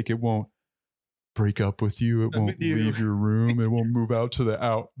 It's fake. It won't break up with you. It won't leave your room. It won't move out to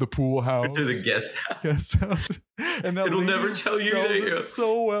the pool house. To the guest house. And that it'll never tell you that you're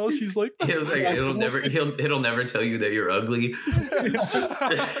so well. She's like, it'll never tell you that you're ugly.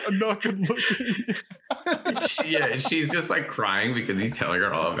 I'm not good looking. She's just like crying because he's telling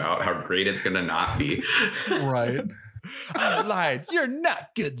her all about how great it's gonna not be. Right. I lied. You're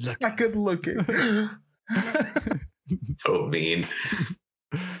not good looking. Not good looking. So mean.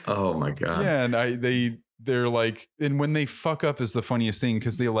 Oh my god. Yeah, and they're like, and when they fuck up is the funniest thing,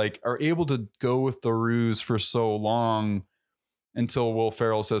 because they like are able to go with the ruse for so long until Will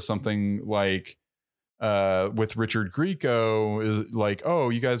Ferrell says something like with Richard Grieco is like, oh,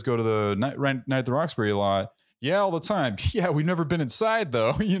 you guys go to the night at the Roxbury a lot. Yeah, all the time. Yeah, we've never been inside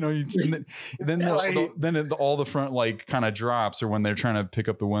though. You know, then all the front like kind of drops, or when they're trying to pick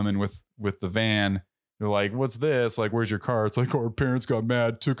up the women with the van, they're like, what's this? Like, where's your car? It's like, our parents got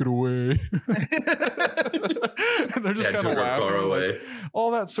mad, took it away. And they're just kind of laughing. Like,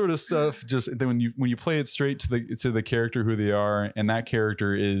 all that sort of stuff. Just then when you play it straight to the character who they are, and that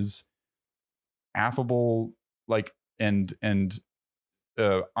character is affable, like and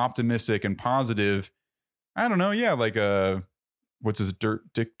optimistic and positive. I don't know. Yeah. Like, what's his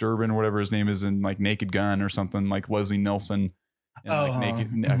Dick Durbin, whatever his name is in like Naked Gun or something, like Leslie Nielsen.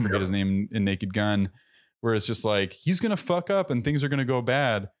 And I forget his name in Naked Gun, where it's just like, he's going to fuck up and things are going to go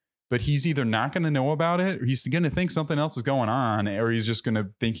bad, but he's either not going to know about it, or he's going to think something else is going on, or he's just going to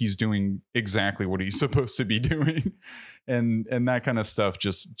think he's doing exactly what he's supposed to be doing. And that kind of stuff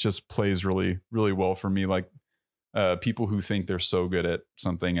just plays really, really well for me. Like, people who think they're so good at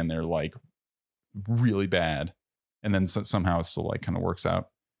something and they're like really bad, and then somehow it still like kind of works out.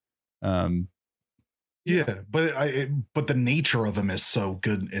 Yeah, but the nature of them is so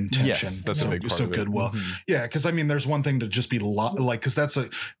good intention. Yes, that's a big part of it. Good. Well, yeah, because I mean, there's one thing to just be like, because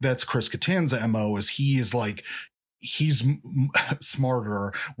that's Chris Kattan's MO, is he is like, he's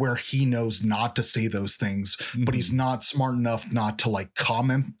smarter where he knows not to say those things, but he's not smart enough not to like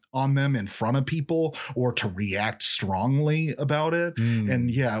comment on them in front of people or to react strongly about it. And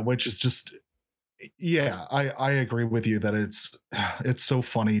yeah, which is just. Yeah, I agree with you that it's so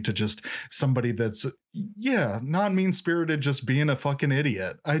funny to just somebody that's not mean-spirited, just being a fucking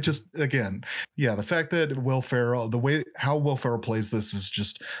idiot. The fact that Will Ferrell, the way how Will Ferrell plays this is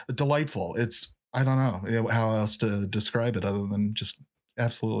just delightful. It's, I don't know how else to describe it other than just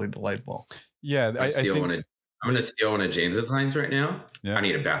absolutely delightful. Yeah, I'm going to steal one of James's lines right now. Yeah. I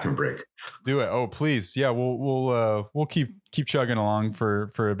need a bathroom break. Do it. Oh, please. Yeah, we'll keep chugging along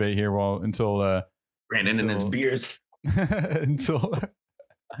for a bit here until Brandon and his beers until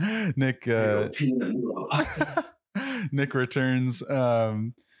Nick Nick returns.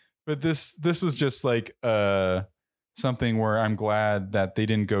 But this was just like something where I'm glad that they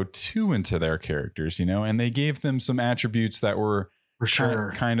didn't go too into their characters, you know, and they gave them some attributes that were for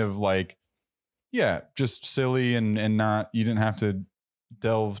sure kind of like, yeah, just silly and not, you didn't have to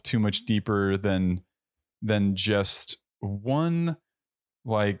delve too much deeper than just one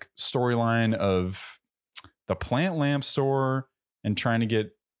like storyline of the plant lamp store and trying to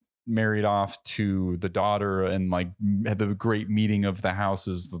get married off to the daughter and like had the great meeting of the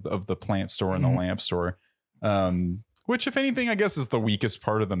houses of the plant store and the lamp store. Which if anything, I guess is the weakest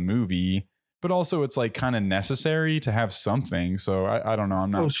part of the movie, but also it's like kind of necessary to have something. So I don't know.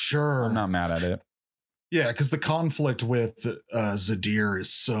 I'm not mad at it. Yeah, because the conflict with Zadir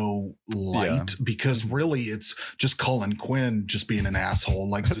is so light because really it's just Colin Quinn just being an asshole.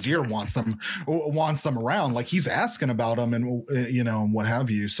 Like Zadir wants them around, like he's asking about them and and what have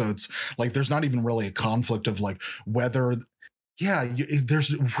you. So it's like there's not even really a conflict of like whether. Yeah,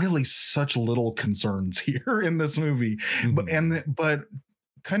 there's really such little concerns here in this movie, but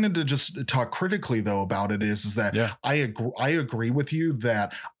kind of to just talk critically though about it is that I agree with you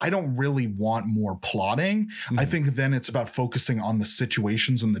that I don't really want more plotting. I think then it's about focusing on the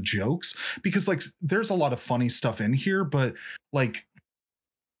situations and the jokes because like there's a lot of funny stuff in here, but like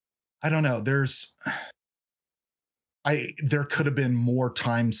I don't know, there could have been more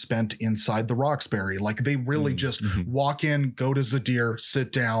time spent inside the Roxbury. Like they really just walk in, go to Zadir,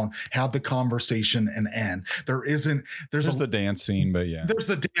 sit down, have the conversation and end. There's the dance scene, but there's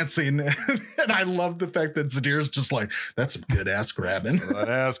the dance scene. And I love the fact that Zadir's just like, that's some good ass grabbing.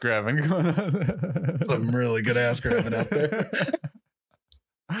 Some really good ass grabbing out there.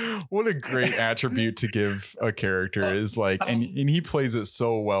 What a great attribute to give a character is like, and he plays it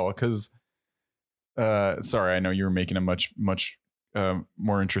so well because sorry, I know you were making a much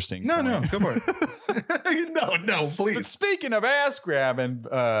more interesting point. No, come on. no, please. But speaking of ass grabbing,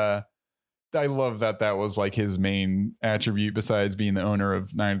 I love that was like his main attribute besides being the owner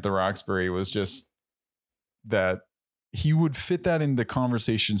of Night at the Roxbury was just that he would fit that into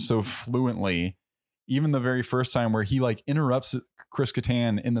conversation so fluently. Even the very first time where he like interrupts Chris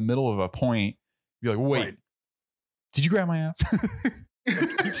Kattan in the middle of a point, be like, wait, did you grab my ass?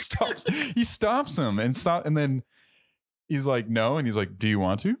 He stops him and then he's like, no. And he's like, do you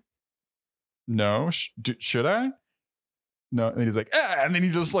want to? No. Should I? No. And he's like, and then he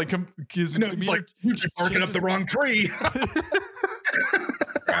just like, it's like you're barking up the wrong tree.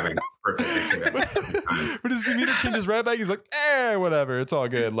 But his demeanor changes right back. He's like, whatever. It's all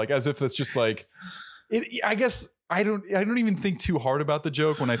good. Like as if that's just like it. I guess I don't even think too hard about the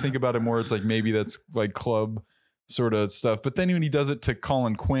joke. When I think about it more, it's like maybe that's like club sort of stuff. But then when he does it to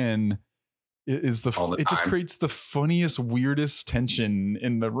Colin Quinn, it just creates the funniest, weirdest tension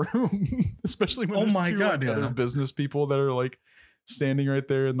in the room, especially when there's two other business people that are like standing right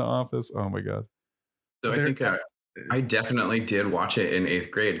there in the office. Oh my God. So I think I definitely did watch it in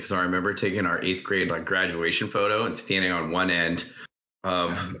 8th grade because I remember taking our 8th grade like graduation photo and standing on one end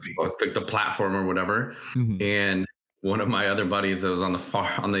of like the platform or whatever. And one of my other buddies that was on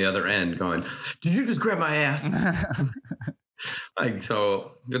the other end going, did you just grab my ass? Like,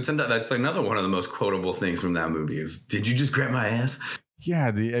 so that's another one of the most quotable things from that movie is, did you just grab my ass? Yeah.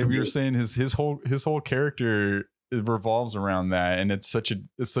 We were saying his whole character revolves around that. And it's such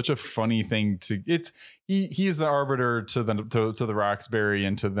a funny thing he's the arbiter to the Roxbury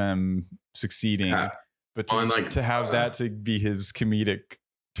and to them succeeding. Yeah. But to have that to be his comedic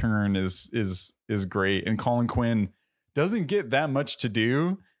turn is great. And Colin Quinn doesn't get that much to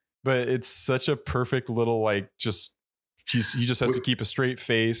do, but it's such a perfect little like he just has to keep a straight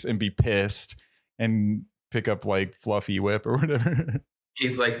face and be pissed and pick up like Fluffy Whip or whatever.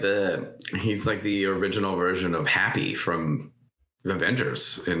 He's like the original version of Happy from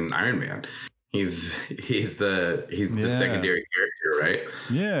Avengers in Iron Man. He's the secondary character, right?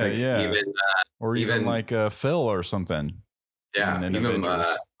 Yeah, like even like Phil or something. Yeah, even like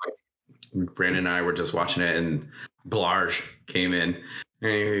Brandon and I were just watching it, and Blarge came in.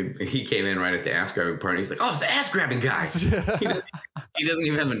 And he came in right at the ass grabbing part. And he's like, "Oh, it's the ass grabbing guy." He doesn't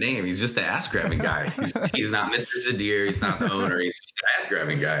even have a name. He's just the ass grabbing guy. He's not Mr. Zadir. He's not the owner. He's just the ass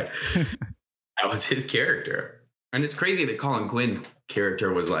grabbing guy. That was his character, and it's crazy that Colin Quinn's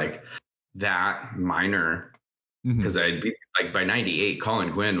character was like that minor because by '98,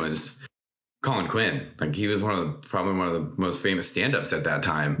 Colin Quinn was Colin Quinn. Like he was probably one of the most famous stand-ups at that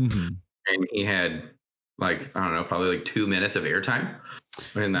time, and he had like I don't know, probably like 2 minutes of airtime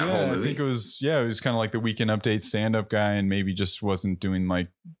in that whole movie. I think it was kind of like the Weekend Update stand-up guy, and maybe just wasn't doing like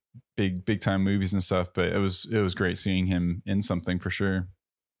big time movies and stuff. But it was great seeing him in something for sure.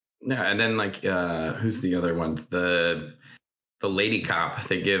 Yeah, and then like who's the other one? The lady cop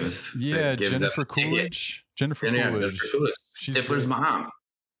that gives Jennifer Coolidge. Jennifer Coolidge. Stifler's mom.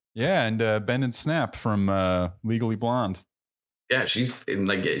 Yeah, and Bennett Snap from Legally Blonde. Yeah, she's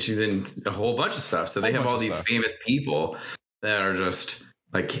in a whole bunch of stuff. So they have all these famous people that are just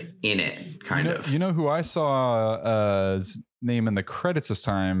like in it, kind of. You know who I saw his name in the credits this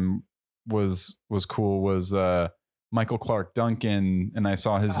time was cool was Michael Clark Duncan, and I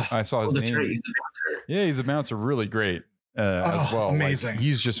saw his name. Right. He's a bouncer, really great as well. Amazing. Like,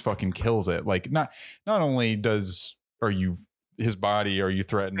 he's just fucking kills it. Like not only are you his body, are you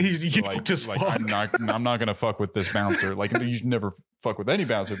threatened? I'm not gonna fuck with this bouncer. Like you should never fuck with any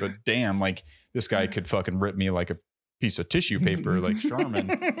bouncer, but damn, like this guy could fucking rip me like a piece of tissue paper, like Charmin.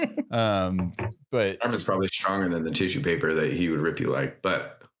 But Charmin's probably stronger than the tissue paper that he would rip you like,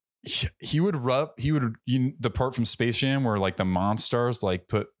 but the part from Space Jam where like the Monstars like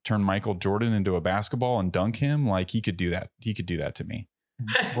turn Michael Jordan into a basketball and dunk him, like he could do that to me.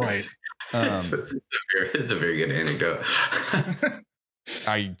 Right. It's a very good anecdote.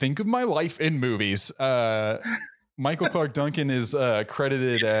 I think of my life in movies. Michael Clark Duncan is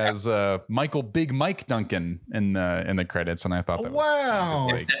credited as Michael Big Mike Duncan in the credits, and I thought that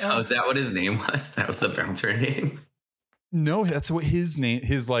was like, is that what his name was? That was the bouncer name. No, that's what his name.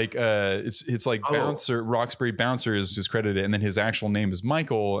 His like it's like Bouncer, Roxbury Bouncer is credited, and then his actual name is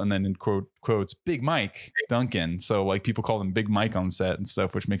Michael, and then in quotes Big Mike Duncan. So like people call him Big Mike on set and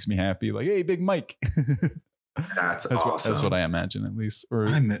stuff, which makes me happy. Like, hey, Big Mike. That's awesome. That's what I imagine, at least. Or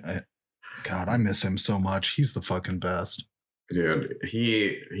God, I miss him so much. He's the fucking best. Dude,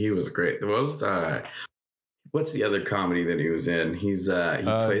 he was great. What's the other comedy that he was in? He plays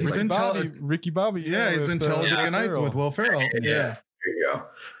like Ricky Bobby. Yeah, he's in Talladega Nights with Will Ferrell. Yeah. There you go.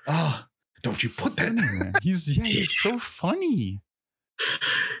 Oh, don't you put that in. He's so funny.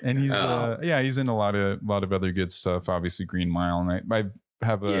 And he's in a lot of other good stuff. Obviously Green Mile, and I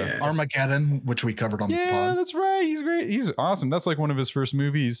have Armageddon, which we covered on the pod. Yeah, that's right. He's great. He's awesome. That's like one of his first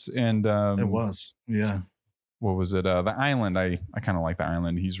movies. And it was. Yeah. What was it? The Island. I kind of like The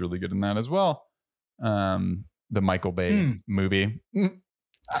Island. He's really good in that as well. The Michael Bay movie.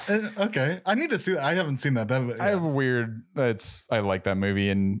 Okay, I need to see that. I haven't seen that. I have a weird. I like that movie,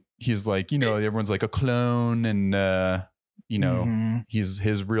 and he's like, everyone's like a clone, and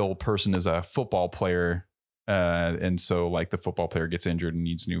his real person is a football player, and so like the football player gets injured and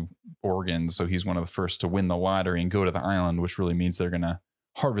needs new organs, so he's one of the first to win the lottery and go to the island, which really means they're gonna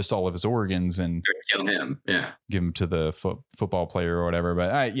harvest all of his organs and kill him. Yeah, give him to the football player or whatever.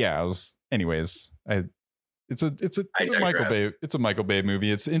 But It's a Michael Bay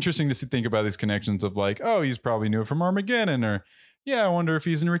movie. It's interesting to think about these connections of like, oh, he's probably knew it from Armageddon, or I wonder if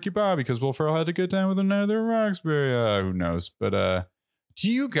he's in Ricky Bobby because Will Ferrell had a good time with another Roxbury. Who knows? But did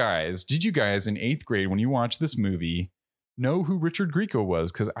you guys in 8th grade when you watched this movie know who Richard Grieco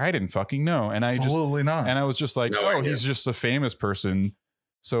was? Because I didn't fucking know, and absolutely not. And I was just like, he's just a famous person.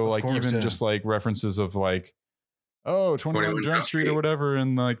 So like just like references of like, 21 Jump Street or whatever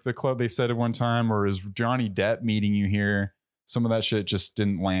in like the club they said at one time, or is Johnny Depp meeting you here? Some of that shit just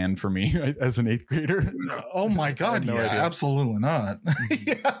didn't land for me as an 8th grader. Oh my God. No idea. Absolutely not.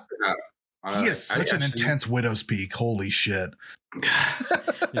 He is such an intense widow's peak. Holy shit.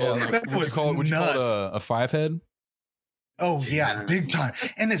 That was would you call it a 5-head? Oh yeah, big time.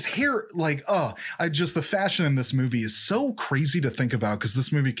 And his hair, like, the fashion in this movie is so crazy to think about because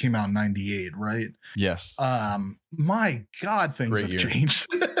this movie came out in 98, right? Yes. My God, things have changed.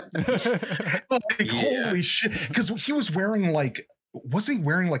 Holy shit. Because he was wearing wasn't he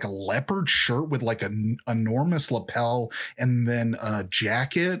wearing like a leopard shirt with like an enormous lapel and then a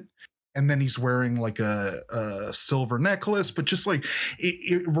jacket? And then he's wearing like a silver necklace, but just like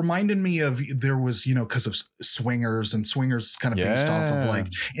it reminded me of there was, because of Swingers, and Swingers kind of based off of like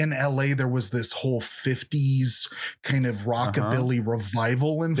in LA, there was this whole 50s kind of rockabilly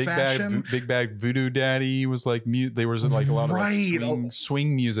revival in fashion. Big Bag Voodoo Daddy was like there was like a lot of like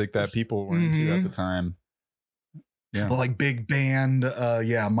swing music that people were into at the time. Yeah. Like big band,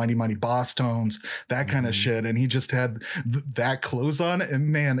 Mighty Mighty Boss Tones, that kind of shit. And he just had that clothes on, and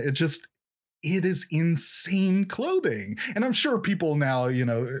man, it is insane clothing. And I'm sure people now,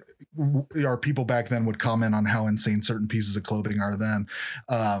 our people back then would comment on how insane certain pieces of clothing are then.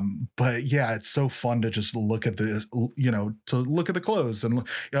 But yeah, it's so fun to just look at this, to look at the clothes and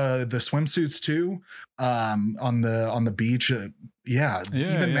the swimsuits too, on the beach.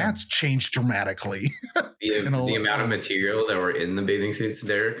 Even that's changed dramatically. The amount of material that were in the bathing suits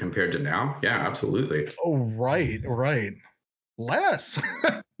there compared to now. Yeah, absolutely. Oh, right. Less.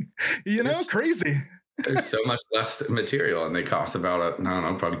 Crazy. There's so much less material, and they cost about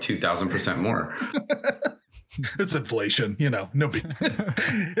probably 2,000% more. It's inflation, no big.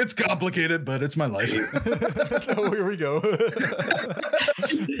 It's complicated, but it's my life. Oh, here we go.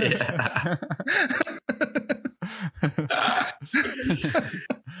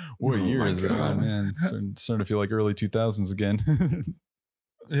 What year is it? Oh, man, it's starting to feel like early 2000s again.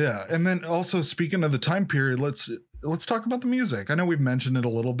 Yeah, and then also speaking of the time period, let's talk about the music. I know we've mentioned it a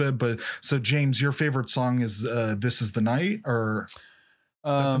little bit, but so James, your favorite song is "This Is the Night," or is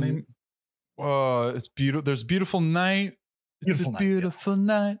that the name? It's beautiful. There's "Beautiful Night." It's a beautiful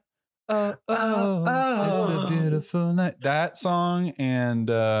night. Oh, it's a beautiful night. That song and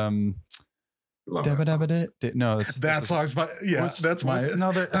no, that song's my that's my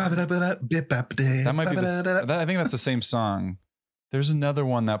another. That might be I think that's the same song. There's another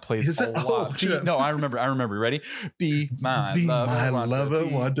one that plays a lot. No, I remember. Ready? Be my lover.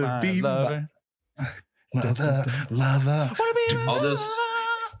 Want to be my lover.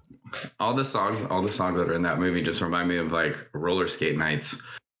 All the songs that are in that movie just remind me of like roller skate nights.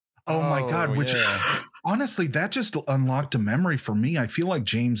 Oh my God. Which honestly, that just unlocked a memory for me. I feel like,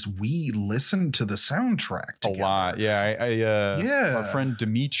 James, we listened to the soundtrack together. A lot. Yeah. Our friend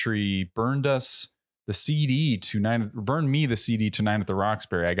Dimitri burned me the CD to Night at the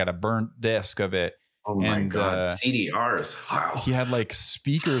Roxbury. I got a burnt disc of it. Oh my God. CDRs. Wow. He had like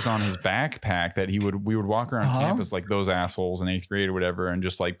speakers on his backpack that we would walk around campus like those assholes in 8th grade or whatever and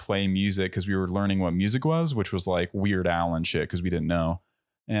just like play music because we were learning what music was, which was like Weird Al and shit because we didn't know.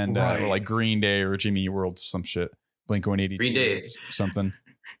 And or like Green Day or Jimmy Eat World, some shit. Blink-182 Green Day. Or something.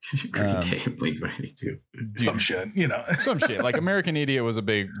 Green Day, Blink-182. Some shit, some shit. Like American Idiot was a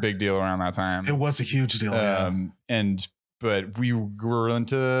big deal around that time. It was a huge deal. But we were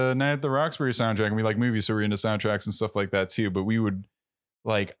into Night at the Roxbury soundtrack, and we like movies, so we were into soundtracks and stuff like that too. But we would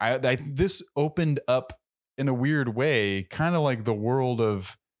like this opened up in a weird way, kind of like the world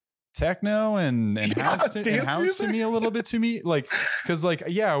of techno and house to me a little bit to me, like because like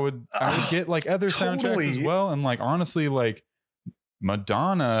I would get like other soundtracks as well, and like honestly like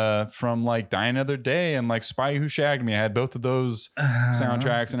Madonna from like Die Another Day and like Spy Who Shagged Me. I had both of those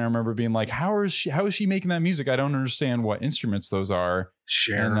soundtracks, and I remember being like, how is she making that music? I don't understand what instruments those are.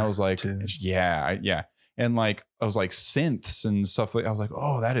 And I was like, yeah. And like I was like synths and stuff like I was like,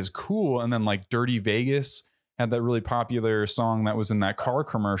 oh, that is cool. And then like Dirty Vegas had that really popular song that was in that car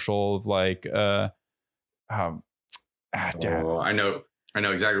commercial of like I know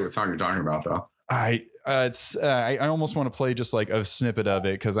exactly what song you're talking about though. I almost want to play just like a snippet of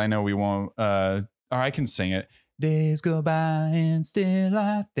it because I know we won't I can sing it. Days go by and still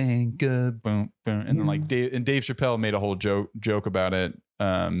I think good boom boom, and then like Dave Chappelle made a whole joke about it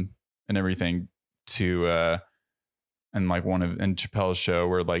and everything to and like in Chappelle's show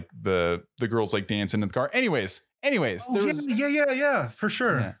where like the girls like dancing in the car. Anyways, yeah, for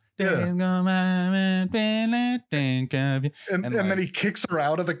sure. Yeah. And then he kicks her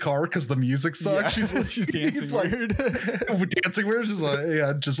out of the car because the music sucks. Yeah. She's dancing weird. Dancing weird. She's like,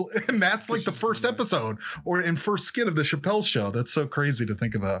 and that's like the first episode or in first skit of the Chappelle show. That's so crazy to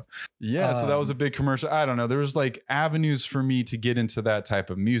think about. Yeah. So that was a big commercial. I don't know. There was like avenues for me to get into that type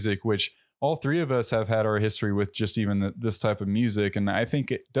of music, which all three of us have had our history with just even this type of music. And I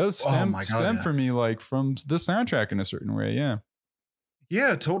think it does stem for me, like from the soundtrack in a certain way. Yeah.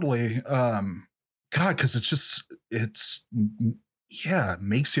 Yeah, totally. Because it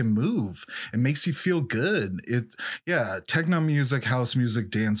makes you move. It makes you feel good. Techno music, house music,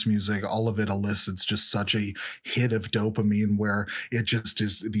 dance music, all of it elicits just such a hit of dopamine where it just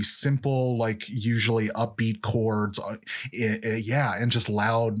is these simple, like usually upbeat chords, and just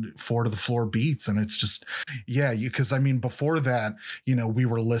loud 4-to-the-floor beats. And it's just, because I mean, before that, we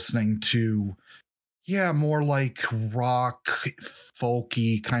were listening to more like rock,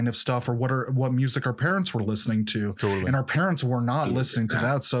 folky kind of stuff, or what music our parents were listening to. Totally. And our parents were not listening to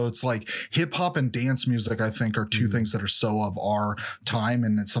that. So it's like hip hop and dance music, I think, are two things that are so of our time.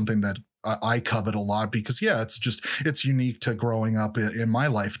 And it's something that I covet a lot because it's unique to growing up in my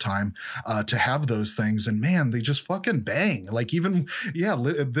lifetime to have those things. And man, they just fucking bang. Like even,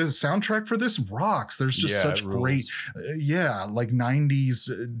 the soundtrack for this rocks. There's just such great, like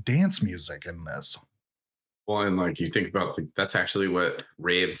 90s dance music in this. Well, and like you think about that's actually what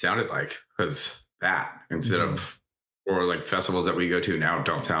rave sounded like, because that instead of, or like festivals that we go to now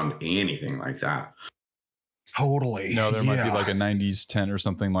don't sound anything like that. Totally. No, there might be like a 90s tent or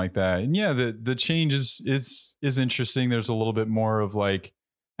something like that. And the change is interesting. There's a little bit more of like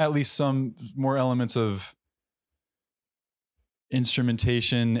at least some more elements of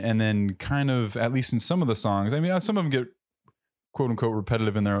instrumentation, and then kind of at least in some of the songs. I mean, some of them get quote unquote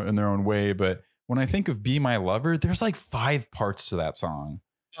repetitive in their own way, but when I think of Be My Lover, there's like 5 parts to that song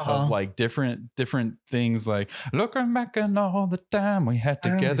of like different things, like looking back on all the time we had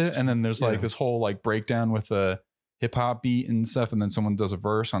together. And then there's like this whole like breakdown with a hip hop beat and stuff. And then someone does a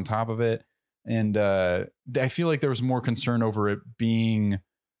verse on top of it. And I feel like there was more concern over it being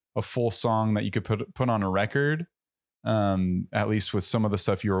a full song that you could put on a record, at least with some of the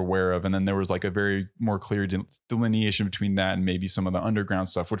stuff you were aware of. And then there was like a very more clear delineation between that and maybe some of the underground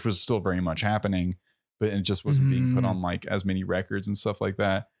stuff, which was still very much happening, but it just wasn't being put on like as many records and stuff like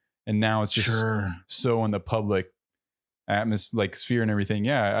that. And now it's just so in the public atmosphere, like sphere and everything.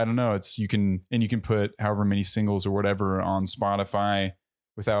 Yeah, I don't know. You can put however many singles or whatever on Spotify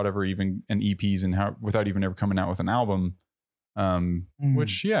without ever even an EPs and without even ever coming out with an album.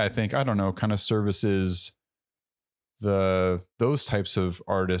 Which, yeah, I think, I don't know, kind of services those types of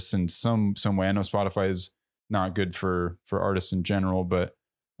artists in some way. I know Spotify is not good for artists in general, but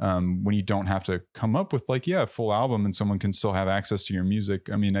when you don't have to come up with like, a full album and someone can still have access to your music.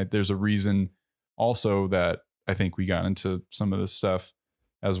 I mean, there's a reason also that I think we got into some of this stuff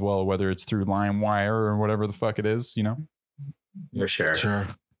as well, whether it's through LimeWire or whatever the fuck it is, you know? For sure.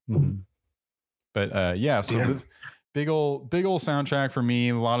 Mm-hmm. But this big old soundtrack for me.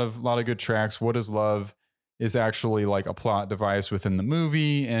 A lot of good tracks. What Is Love is actually like a plot device within the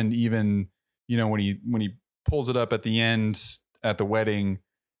movie. And even, you know, when he pulls it up at the end at the wedding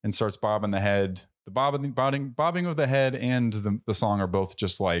and starts bobbing the head, the bobbing of the head and the song are both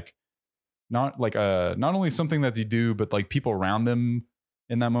just like, not only something that they do, but like people around them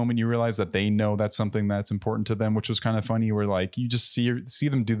in that moment, you realize that they know that's something that's important to them, which was kind of funny, where like you just see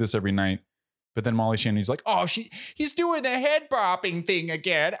them do this every night. But then Molly Shannon's like, oh, he's doing the head bopping thing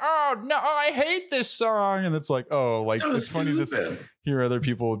again. Oh no, I hate this song. And it's like, oh, like it's funny to hear other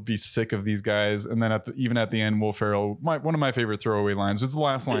people be sick of these guys. And then even at the end, Will Ferrell, one of my favorite throwaway lines, was the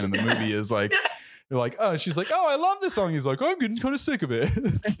last line in the movie is like, they're like, oh, she's like, oh, I love this song. He's like, oh, I'm getting kind of sick of it.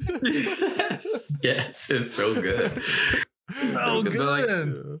 yes, it's so good. Oh,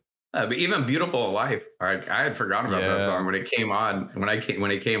 good. But even Beautiful Life, I had forgotten about that song when it came on. When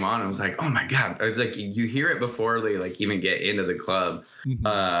it came on, I was like, oh my God. It's like you hear it before they like even get into the club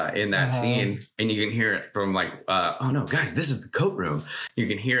in that scene, and you can hear it from like, oh no, guys, this is the coat room. You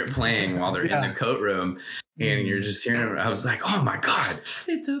can hear it playing while they're in the coat room, and you're just hearing it. I was like, oh my God,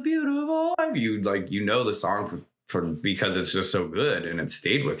 it's a beautiful life. You know the song for because it's just so good and it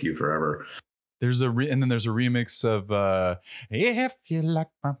stayed with you forever. There's and then there's a remix of If You Like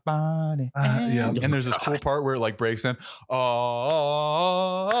My Body. And there's this cool part where it like breaks in. Oh,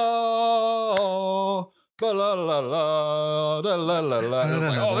 la la la la la la la. And I was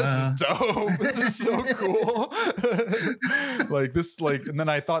like, oh, this is dope. This is so cool. Like this, like, and then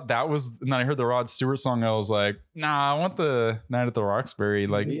I thought and then I heard the Rod Stewart song. I was like, nah, I want the Night at the Roxbury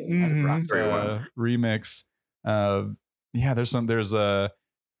remix. There's a.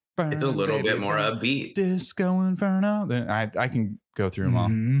 It's a little bit more upbeat. Disco Inferno. I can go through them all.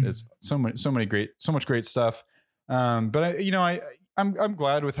 There's so much great stuff. But I'm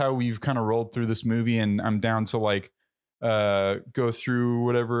glad with how we've kind of rolled through this movie, and I'm down to like go through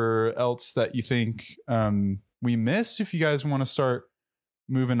whatever else that you think we missed. If you guys want to start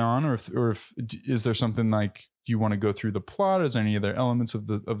moving on, or if is there something like you want to go through the plot? Is there any other elements of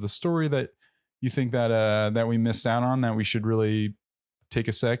the story that you think that we missed out on that we should really take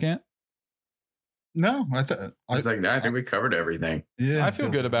a second? No, I think we covered everything. Yeah, I feel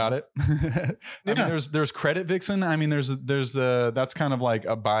good about it. I mean, there's Credit Vixen. I mean, there's that's kind of like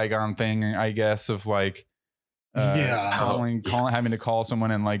a bygone thing, I guess, of like having to call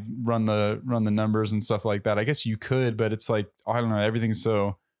someone and like run the numbers and stuff like that. I guess you could, but it's like, I don't know, everything's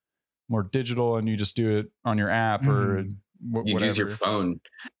so more digital, and you just do it on your app or whatever. Use your phone.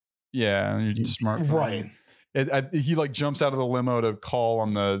 Yeah, your smartphone. Right. He like jumps out of the limo to call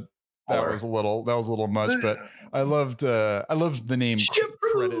on the. That was a little much, but I loved the name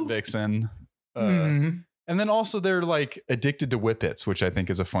Credit Vixen. And then also they're like addicted to whippets, which I think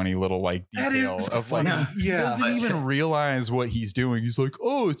is a funny little like detail of funny. Like he doesn't even realize what he's doing. He's like,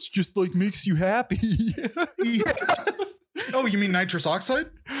 oh, it's just like makes you happy. Oh, you mean nitrous oxide?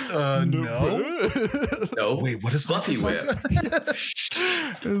 No. Wait, what is Fluffy Whip?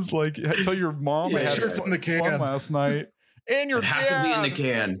 It's like, tell your mom I had from the can last night, and your dad has to be in the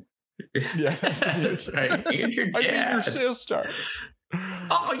can. Yeah, that's right. And your dad. I mean your sister.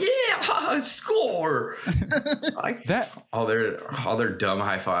 Oh yeah, score! All their dumb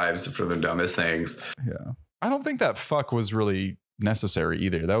high fives for the dumbest things. Yeah, I don't think that fuck was really necessary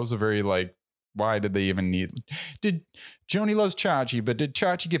either. That was a very like. Why did they even need? Did Joni loves Chachi, but did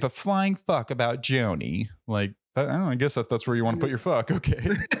Chachi give a flying fuck about Joni? Like, I don't know. I guess that's where you want to put your fuck. Okay,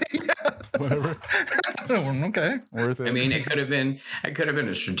 whatever. Okay, worth it. I mean, it could have been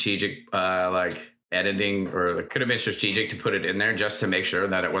a strategic, like editing, or it could have been strategic to put it in there just to make sure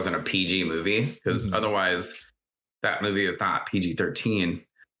that it wasn't a PG movie, because otherwise, that movie is not PG-13.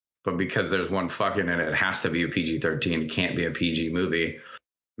 But because there's one fucking in it, it has to be a PG-13. It can't be a PG movie.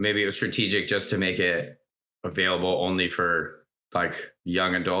 maybe it was strategic just to make it available only for like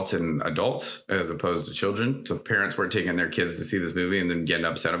young adults and adults as opposed to children. So parents weren't taking their kids to see this movie and then getting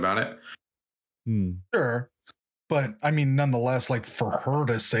upset about it. Sure. But I mean, nonetheless, like for her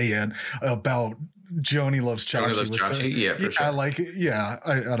to say it about Joni Loves Chachi. Yeah, for sure.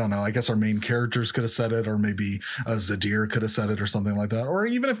 I don't know. I guess our main characters could have said it, or maybe Zadir could have said it or something like that. Or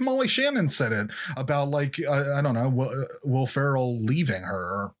even if Molly Shannon said it about like, I don't know, Will Ferrell leaving her,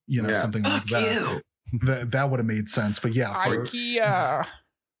 or, you know, something like that. That would have made sense. But yeah. IKEA.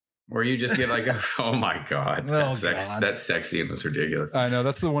 Or you just get like, oh my God, that's sexy and it's ridiculous. I know,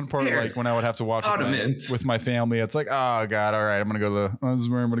 that's the one part like when I would have to watch with my family. It's like, oh God, all right, I'm gonna go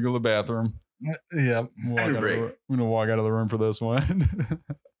to the bathroom. Yeah, I'm gonna walk out of the room for this one.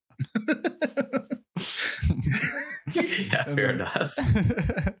 Yeah, fair enough.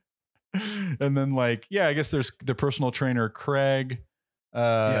 And then like, yeah, I guess there's the personal trainer Craig.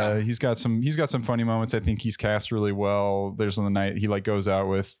 He's got some funny moments. I think he's cast really well. There's on the night he like goes out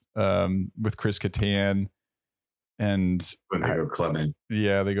with Chris Kattan, and when they go clubbing.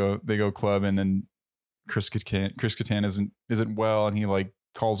 Yeah, they go clubbing, and Chris Kattan isn't well, and he like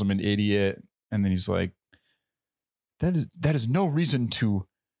calls him an idiot, and then he's like, that is no reason to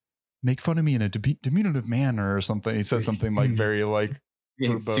make fun of me in a diminutive manner or something. He says something like very like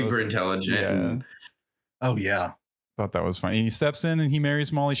super intelligent. Yeah. Oh yeah. Thought that was funny. He steps in and he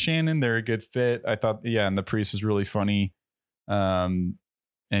marries Molly Shannon. They're a good fit. I thought, and the priest is really funny. And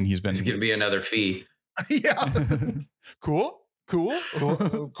it's going to be another fee. Yeah. Cool.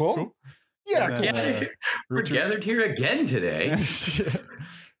 Yeah. We're gathered here again today.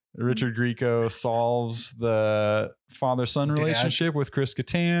 Richard Grieco solves the father-son relationship with Chris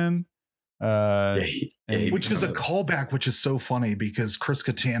Kattan. Which is a callback, which is so funny because Chris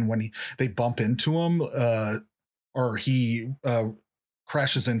Kattan, when they bump into him, or he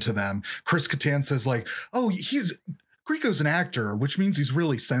crashes into them, Chris Kattan says like, oh, Grieco's an actor, which means he's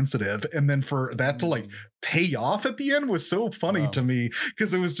really sensitive. And then for that to like pay off at the end was so funny to me,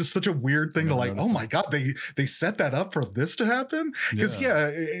 because it was just such a weird thing to like, oh my God, they set that up for this to happen. Because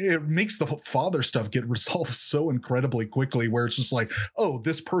it makes the father stuff get resolved so incredibly quickly, where it's just like, oh,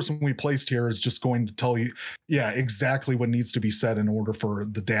 this person we placed here is just going to tell you, exactly what needs to be said in order for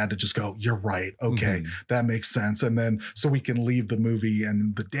the dad to just go, you're right. Okay, that makes sense. And then so we can leave the movie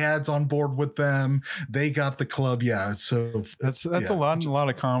and the dad's on board with them. They got the club. Yeah. So that's a lot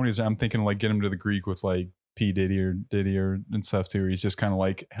of comedies. I'm thinking like Get Him to the Greek with like P. Diddy and stuff too. He's just kind of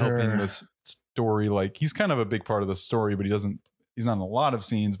like helping this story. Like he's kind of a big part of the story, but he's not in a lot of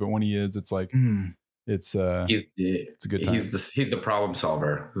scenes, but when he is, it's like, it's a good time. He's the problem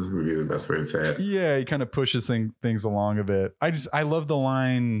solver. This would be the best way to say it. Yeah. He kind of pushes things along a bit. I love the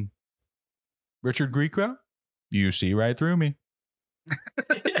line, Richard Grieco, you see right through me.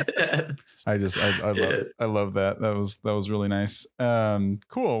 I love that. That was really nice.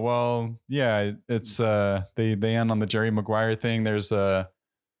 Cool. Well, yeah, it's they end on the Jerry Maguire thing. There's a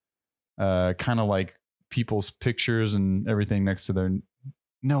kind of like people's pictures and everything next to their.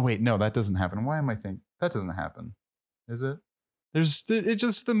 No, that doesn't happen. Why am I thinking that doesn't happen? Is it?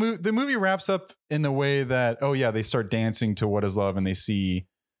 The movie wraps up in the way that, oh yeah, they start dancing to What Is Love and they see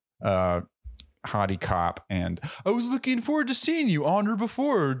Hottie Cop and I was looking forward to seeing you on or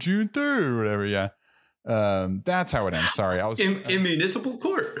before June 3rd or whatever. Yeah. That's how it ends. Sorry. I was in municipal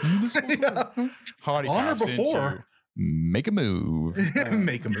court. Hottie on or before. Make a move.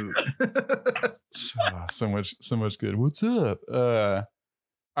 Make a move. So much good. What's up?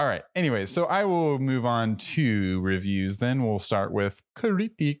 All right. Anyway, so I will move on to reviews. Then we'll start with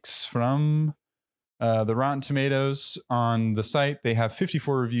critiques from the Rotten Tomatoes on the site. They have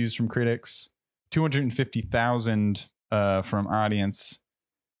 54 reviews from critics, 250,000 from audience.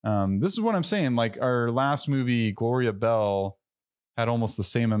 This is what I'm saying. Like our last movie, Gloria Bell, had almost the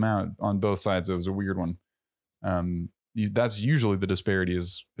same amount on both sides. It was a weird one. That's usually the disparity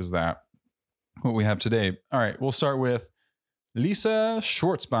is that what we have today. All right, we'll start with Lisa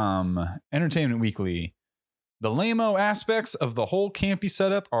Schwartzbaum, Entertainment Weekly. The lame-o aspects of the whole campy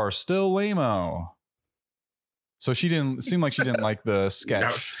setup are still lame-o. So she didn't like the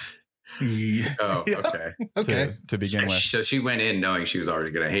sketch. Oh, okay. To begin with. So she went in knowing she was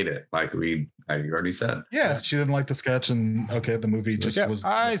already going to hate it. Like you already said. Yeah. She didn't like the sketch and the movie just was.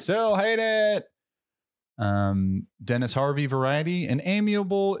 I still hate it. Dennis Harvey Variety, an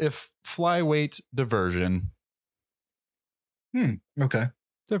amiable, if flyweight diversion. Okay.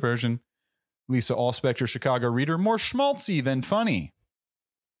 Diversion. Lisa Allspector, Chicago Reader, more schmaltzy than funny.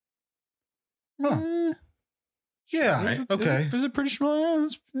 Yeah. Right? Okay. Is it pretty small?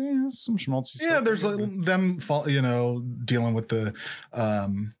 Yeah, it's some schmaltzy stuff. Yeah, there's them, dealing with the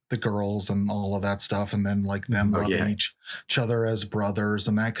girls and all of that stuff, and then like them loving each other as brothers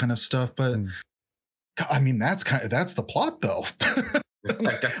and that kind of stuff. But I mean, that's the plot, though.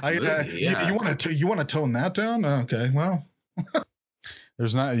 You want to tone that down? Okay, well,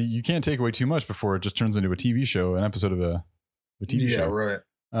 you can't take away too much before it just turns into a TV show, an episode of a TV show. Yeah,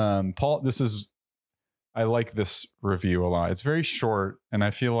 right. Paul, I like this review a lot. It's very short, and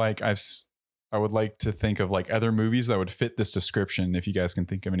I feel like I would like to think of like other movies that would fit this description. If you guys can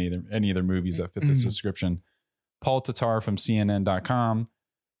think of any other movies that fit this description. Paul Tatar from CNN.com,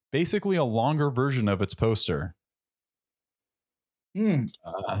 basically a longer version of its poster.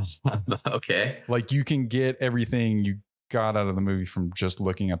 Okay. Like you can get everything you got out of the movie from just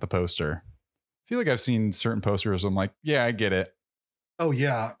looking at the poster. I feel like I've seen certain posters. I'm like, yeah, I get it. Oh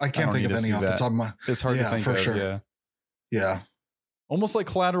yeah, I can't think of any off the top of my. It's hard to think for of. Sure. Yeah. Almost like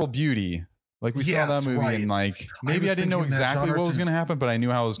Collateral Beauty. Like we saw that movie and like maybe I didn't know exactly what was going to happen, but I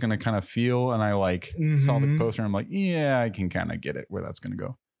knew how I was going to kind of feel, and I like saw the poster and I'm like, yeah, I can kind of get it where that's going to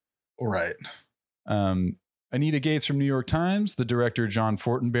go. All right. Anita Gates from New York Times, the director John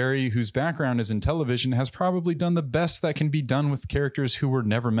Fortenberry, whose background is in television, has probably done the best that can be done with characters who were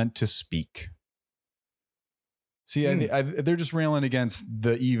never meant to speak. See, they're just railing against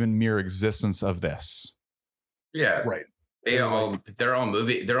the even mere existence of this. Yeah, right. They're all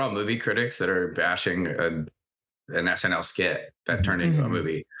movie critics that are bashing an SNL skit that turned into a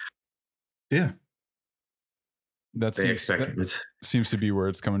movie. Yeah, that seems to be where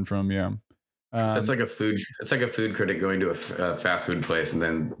it's coming from. Yeah, it's like a food critic going to a fast food place and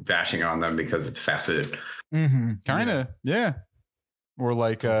then bashing on them because it's fast food. Kind of, yeah. Or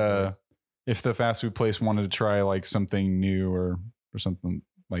like if the fast food place wanted to try like something new or something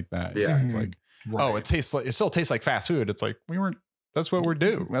like that. Yeah. It's like, it still tastes like fast food. It's like, that's what we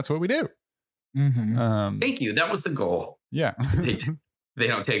do. That's what we do. Thank you. That was the goal. Yeah. They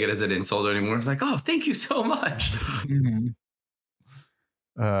don't take it as an insult anymore. It's like, oh, thank you so much.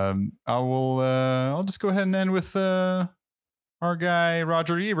 I'll just go ahead and end with our guy,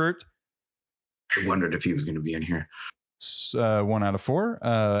 Roger Ebert. I wondered if he was going to be in here. 1 out of 4.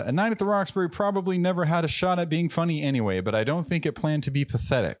 A Night at the Roxbury probably never had a shot at being funny anyway, but I don't think it planned to be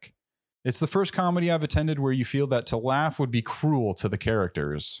pathetic. It's the first comedy I've attended where you feel that to laugh would be cruel to the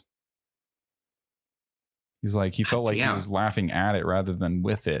characters. He's like, he felt like he was laughing at it rather than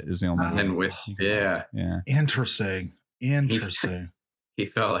with it. Is the only yeah. Interesting. He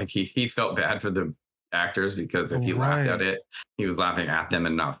felt like he felt bad for the actors because if he laughed at it, he was laughing at them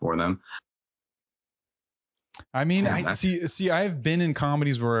and not for them. I mean, I see. I've been in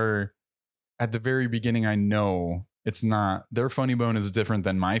comedies where at the very beginning, I know it's not their funny bone is different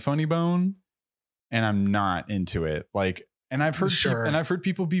than my funny bone, and I'm not into it. Like, and I've heard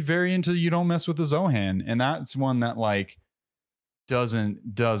people be very into You Don't Mess with the Zohan, and that's one that like doesn't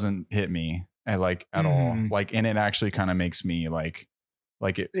hit me at all. Like, and it actually kind of makes me like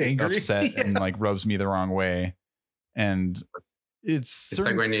it angry. Upset and like rubs me the wrong way, and. It's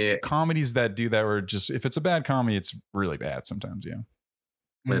certain like when comedies that do that were just if it's a bad comedy, it's really bad sometimes. Yeah.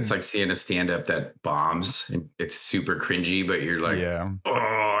 It's like seeing a stand-up that bombs and it's super cringy, but you're like, I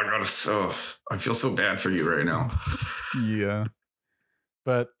feel so bad for you right now. Yeah.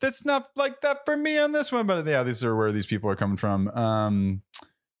 But that's not like that for me on this one. But yeah, these are where these people are coming from.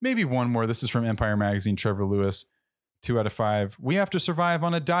 Maybe one more. This is from Empire Magazine, Trevor Lewis. 2 out of 5. We have to survive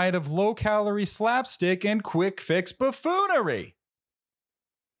on a diet of low-calorie slapstick and quick fix buffoonery.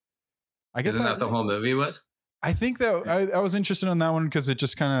 I guess isn't that the whole movie was? I think that I was interested in that one because it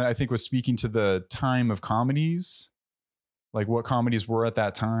just kind of I think was speaking to the time of comedies, like what comedies were at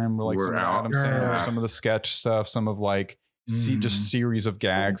that time, or like some of Adam Sandler, some of the sketch stuff, some of like just series of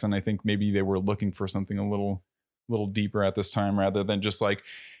gags, and I think maybe they were looking for something a little deeper at this time rather than just like,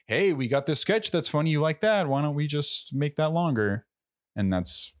 hey, we got this sketch that's funny, you like that? Why don't we just make that longer? And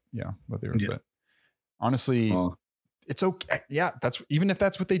that's what they were. Yeah. But honestly. It's okay. Yeah, that's even if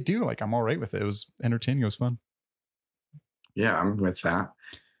that's what they do. Like, I'm all right with it. It was entertaining. It was fun. Yeah, I'm with that.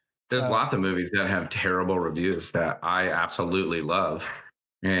 There's lots of movies that have terrible reviews that I absolutely love,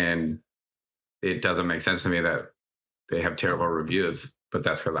 and it doesn't make sense to me that they have terrible reviews. But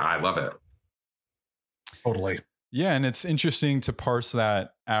that's because I love it. Totally. Yeah, and it's interesting to parse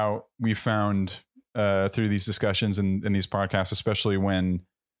that out. We found through these discussions and these podcasts, especially when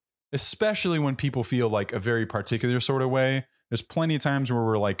people feel like a very particular sort of way. There's plenty of times where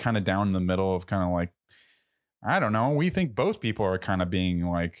we're like kind of down in the middle of kind of like, I don't know. We think both people are kind of being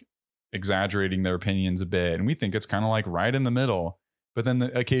like exaggerating their opinions a bit. And we think it's kind of like right in the middle. But then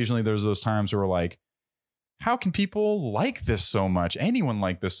occasionally there's those times where we're like, how can people like this so much? Anyone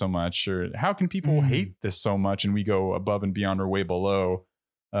like this so much? Or how can people hate this so much? And we go above and beyond or way below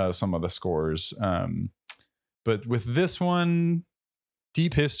some of the scores. But with this one,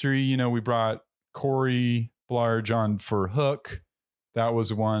 deep history, we brought Corey Blarge on for Hook. That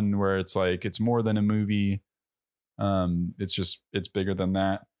was one where it's like, it's more than a movie. It's bigger than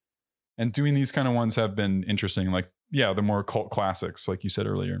that. And doing these kind of ones have been interesting. Like, yeah, the more cult classics, like you said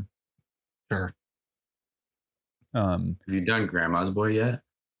earlier. Sure. Have you done Grandma's Boy yet?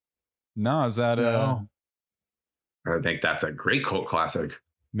 No, is that No. I think that's a great cult classic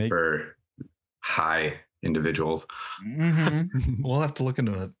for high individuals. We'll have to look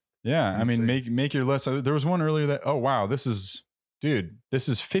into it. Yeah, I mean, make your list. There was one earlier that, oh wow, this is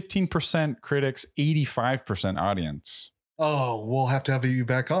 15% critics, 85% audience. Oh, we'll have to have you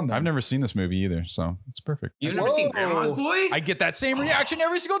back on that. I've never seen this movie either, so it's perfect. You've never seen Grandma's Boy? I get that same reaction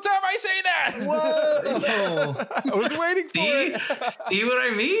every single time I say that. Whoa! I was waiting for it. See what I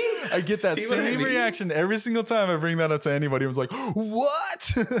mean? I get that same reaction every single time I bring that up to anybody. I was like,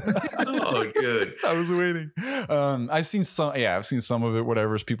 what? Oh, good. I was waiting. I've seen some of it,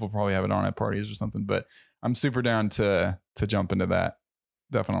 whatever. People probably have it on at parties or something, but I'm super down to jump into that.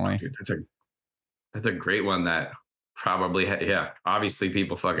 Definitely. Dude, that's a great one that probably obviously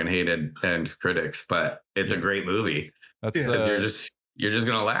people fucking hated and critics, but it's a great movie. That's you're just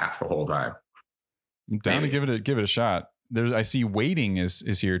gonna laugh the whole time. I'm down to give it a shot. I see Waiting is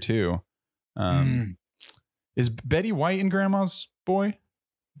here too. Is Betty White in Grandma's Boy?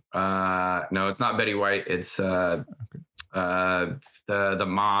 No, it's not Betty White. It's the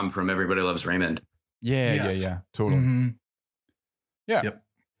mom from Everybody Loves Raymond. Yeah, totally. Yeah. Yep.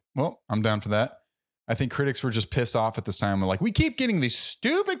 Well, I'm down for that. I think critics were just pissed off at this time. We're like, we keep getting these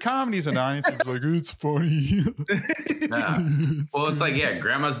stupid comedies, and audiences like, it's funny. Well, it's like,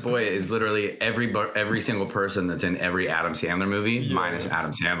 Grandma's Boy is literally every single person that's in every Adam Sandler movie minus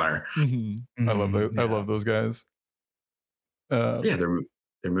Adam Sandler. I love those. I love those guys. Their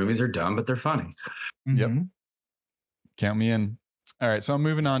movies are dumb, but they're funny. Yep. Count me in. All right, so I'm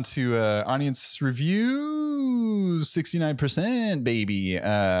moving on to audience reviews. 69%, baby.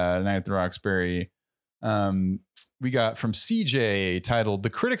 Night at the Roxbury. We got from CJ titled "The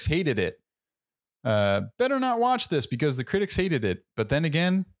Critics Hated It." Better not watch this because the critics hated it. But then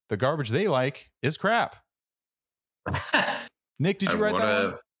again, the garbage they like is crap. Nick, did you write that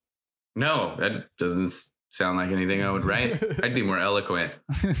one? No, that doesn't sound like anything I would write. I'd be more eloquent.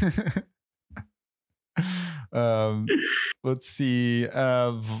 Let's see.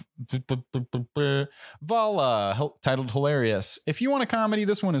 Vala titled "Hilarious." If you want a comedy,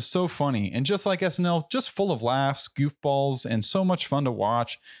 this one is so funny and just like SNL, just full of laughs, goofballs, and so much fun to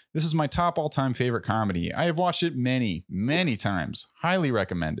watch. This is my top all-time favorite comedy. I have watched it many, many times. Highly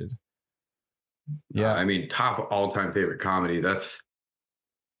recommended. Yeah, I mean, top all-time favorite comedy.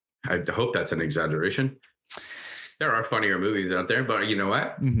 I hope that's an exaggeration. There are funnier movies out there, but you know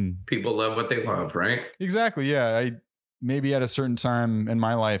what? People love what they love, right? Exactly. Yeah. I maybe at a certain time in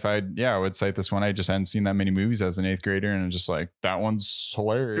my life, I would cite this one. I just hadn't seen that many movies as an 8th grader, and I'm just like, that one's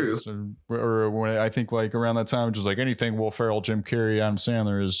hilarious. Or when I think like around that time, just like anything Will Ferrell, Jim Carrey, Adam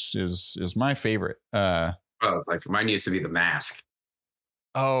Sandler is my favorite. It's like mine used to be The Mask.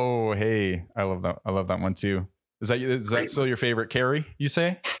 Oh, hey, I love that. I love that one too. Is that still your favorite Carrey? You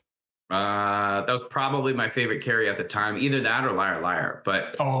say? That was probably my favorite Carrey at the time. Either that or Liar Liar.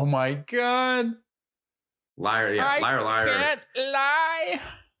 But oh my god, Liar, Liar Liar. Can't lie.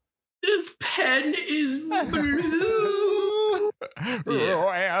 This pen is blue.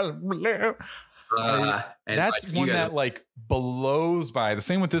 Royal blue. That's like, one that like blows by. The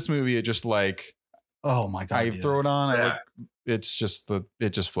same with this movie. It just like, oh my god, I throw it on. It just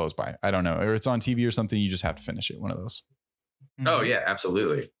flows by. I don't know, or it's on TV or something. You just have to finish it. One of those. Oh yeah,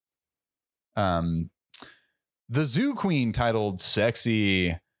 absolutely. The Zoo Queen titled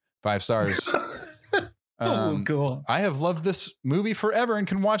 "Sexy," 5 stars. Cool. I have loved this movie forever and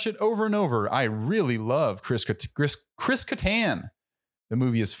can watch it over and over. I really love Chris Kattan. The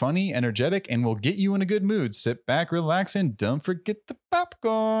movie is funny, energetic, and will get you in a good mood. Sit back, relax, and don't forget the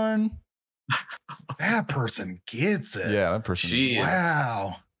popcorn. That person gets it. Yeah, that person.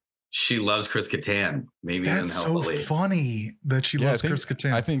 Wow. She loves Chris Kattan. Maybe that's so funny that she loves Chris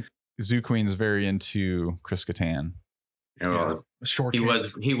Kattan. I think Zoo Queen's very into Chris Kattan. Short.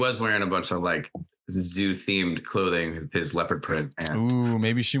 He was wearing a bunch of like zoo themed clothing with his leopard print. Ooh,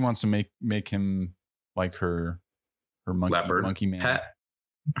 maybe she wants to make him like her monkey man. Pet.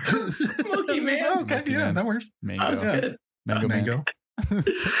 Monkey man. Okay, monkey yeah, man. that works. Mango. Mango.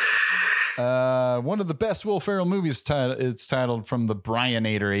 One of the best Will Ferrell movies. It's titled "From the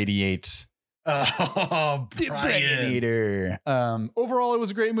Brianator '88." Oh, Brian. Overall, it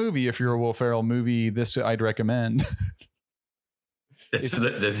was a great movie. If you're a Will Ferrell movie, this I'd recommend. Is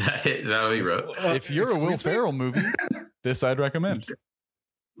that what he wrote? If you're a Will Ferrell movie, this I'd recommend.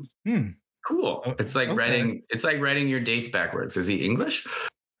 Cool. It's like writing your dates backwards. Is he English?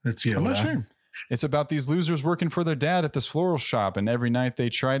 I'm not sure. It's about these losers working for their dad at this floral shop, and every night they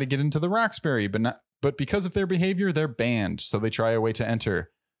try to get into the Roxbury, but because of their behavior, they're banned. So they try a way to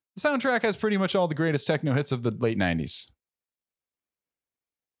enter. The soundtrack has pretty much all the greatest techno hits of the late 90s.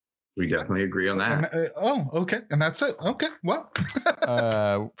 We definitely agree on that. Okay. And that's it. Okay. Well,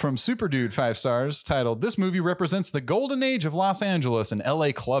 from Super Dude 5 stars, titled, "This movie represents the golden age of Los Angeles and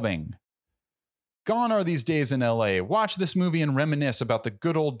LA clubbing. Gone are these days in LA. Watch this movie and reminisce about the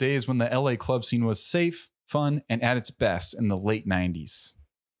good old days when the LA club scene was safe, fun, and at its best in the late 90s.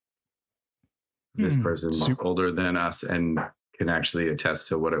 This person is older than us and can actually attest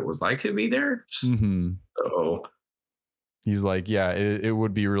to what it was like to be there. Mm-hmm. Oh, he's like, yeah, it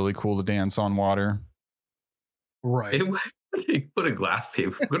would be really cool to dance on water. Right. Put a glass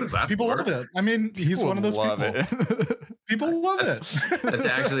table. People love it. I mean, he's one of those people. People love it. That's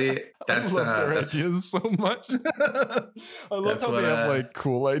actually I love their ideas so much. I love how they have like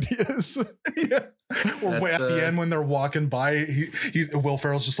cool ideas. Yeah. Or way at the end when they're walking by, Will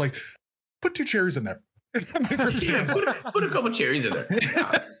Ferrell's just like, put 2 cherries in there. Put a couple cherries in there.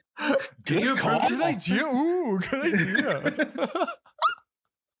 Yeah. Good idea. Ooh, good idea.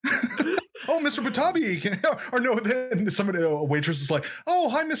 Oh, Mr. Batabi. Or no, then somebody, a waitress is like, oh,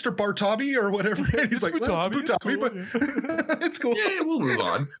 hi, Mr. Bartabi, or whatever. And he's like, Batabi, it's Batabi, cool. But it's cool. Yeah, we'll move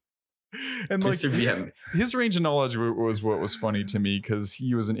on. And like his range of knowledge was what was funny to me, because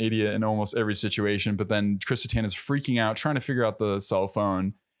he was an idiot in almost every situation. But then Chris Kattan is freaking out, trying to figure out the cell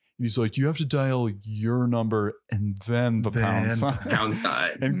phone. He's like, you have to dial your number and then the pound sign. Pound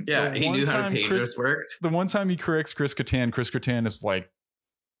sign. And yeah, he knew how pagers worked. The one time he corrects Chris Kattan is like,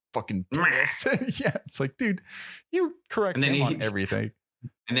 fucking pissed. Yeah, it's like, dude, you correct him on everything.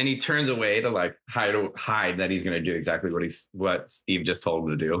 And then he turns away to like hide that he's going to do exactly what Steve just told him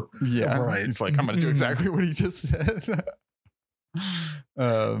to do. Yeah, right. He's like, I'm going to do exactly what he just said.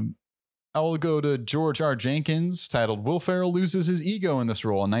 I will go to George R. Jenkins, titled, "Will Ferrell loses his ego in this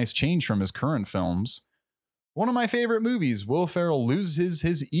role. A nice change from his current films." One of my favorite movies. Will Ferrell loses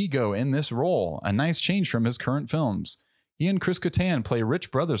his ego in this role. A nice change from his current films. He and Chris Kattan play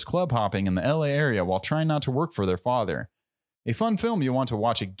rich brothers club hopping in the LA area while trying not to work for their father. A fun film you want to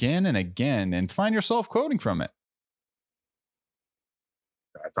watch again and again and find yourself quoting from it.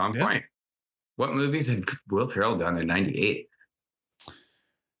 That's on point. What movies had Will Ferrell done in 98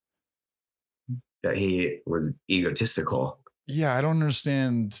 that he was egotistical? Yeah, I don't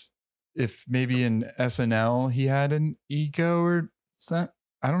understand if maybe in SNL he had an ego, or is that?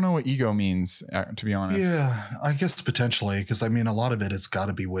 I don't know what ego means, to be honest. Yeah, I guess potentially, because I mean, a lot of it has got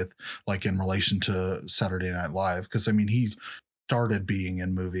to be with like in relation to Saturday Night Live, because I mean, he started being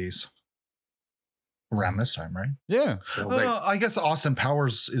in movies around this time, right? Yeah. I guess Austin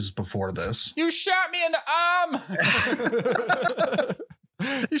Powers is before this. You shot me in the arm.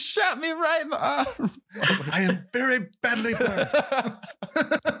 You shot me right in the arm. I am very badly burned.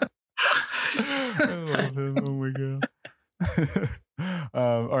 I love him. Oh my god.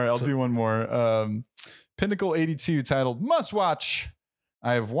 All right, I'll do one more. Pinnacle 82, titled "Must Watch."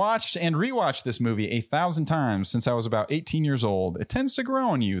 I have watched and rewatched this movie 1,000 times since I was about 18 years old. It tends to grow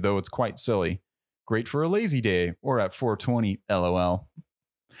on you, though it's quite silly. Great for a lazy day or at 420, LOL.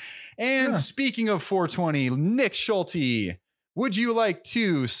 And speaking of 420, Nick Schulte, would you like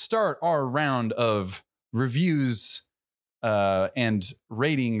to start our round of reviews and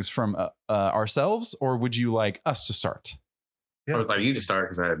ratings from ourselves, or would you like us to start? I would like you to start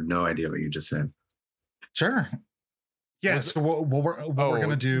because I have no idea what you just said. Sure. Yes. Yeah, so what we're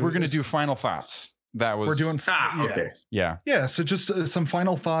going to do. We're going to do final thoughts. That was. We're doing. Okay. Yeah. Yeah. So just some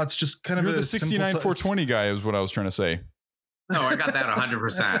final thoughts. Just kind of. You're the 69 420 guy, is what I was trying to say. No, I got that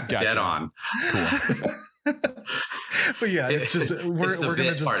 100% dead on. Cool. But yeah, it's just we're going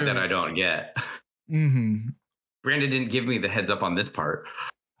to just part that I don't get. Mm-hmm. Brandon didn't give me the heads up on this part.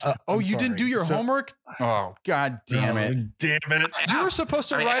 You didn't do your homework? Oh, god damn it. Damn it. You were supposed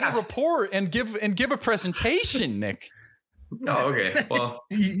to write a report and give a presentation, Nick. Oh, okay. Well,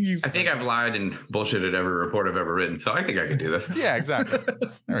 I think I've lied and bullshitted every report I've ever written, so I think I can do this. Yeah, exactly.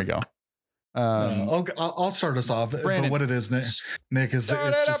 There we go. I'll start us off. Brandon, but what it is, Nick is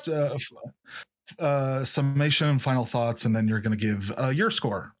it's just summation and final thoughts, and then you're going to give your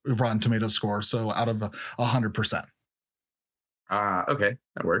score, Rotten Tomatoes score. So out of 100%. Okay,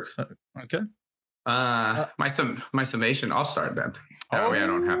 that works. Okay. My summation. I'll start then. That way I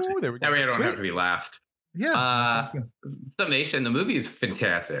don't have to. There we go. That way I don't have to be last. Yeah. Summation. The movie is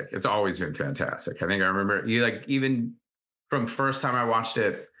fantastic. It's always been fantastic. I think I remember you like even from first time I watched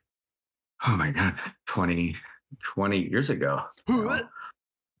it. Oh my god, 20 years ago.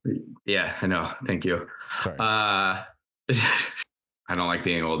 Yeah, I know. Thank you. Sorry. I don't like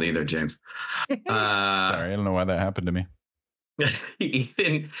being old either, James. Sorry, I don't know why that happened to me.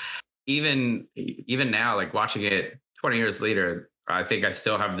 even now, like watching it 20 years later, I think I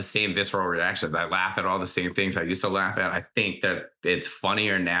still have the same visceral reactions. I laugh at all the same things I used to laugh at. I think that it's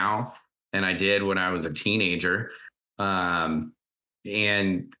funnier now than I did when I was a teenager. And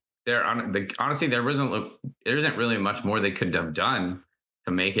honestly, there isn't really much more they could have done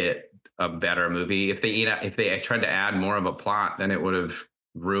to make it a better movie. If they tried to add more of a plot, then it would have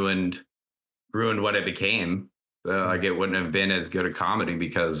ruined what it became. Like it wouldn't have been as good a comedy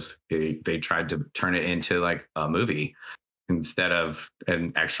because they tried to turn it into like a movie instead of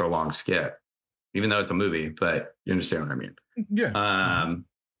an extra long skit, even though it's a movie, but you understand what I mean?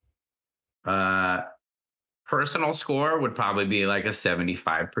 Yeah. Personal score would probably be like a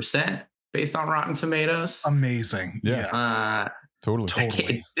 75% based on Rotten Tomatoes. Amazing. Yeah. Yes. Totally. I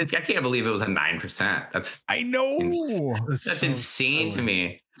can't believe it was a 9%. I know. That's so insane to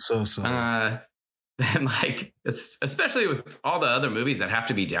me. So. And like, especially with all the other movies that have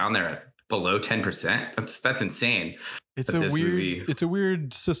to be down there at below 10%. That's insane. It's a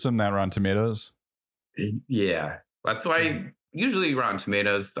weird system, that Rotten Tomatoes. Yeah. That's why usually Rotten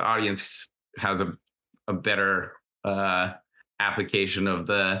Tomatoes, the audience has a better application of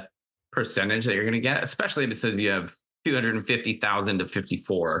the percentage that you're going to get, especially if it says you have 250,000 to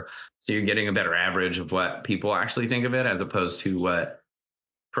 54. So you're getting a better average of what people actually think of it as opposed to what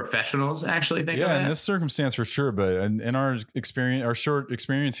professionals actually think of it. Yeah, in this circumstance for sure. But in our experience, our short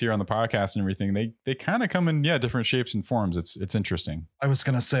experience here on the podcast and everything, they kind of come in different shapes and forms. It's interesting. I was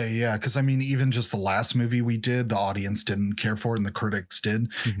gonna say, yeah, because I mean, even just the last movie we did, the audience didn't care for it and the critics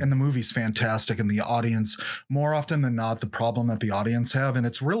did. Mm-hmm. And the movie's fantastic, and the audience, more often than not, the problem that the audience have, and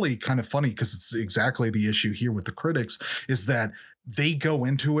it's really kind of funny because it's exactly the issue here with the critics, is that they go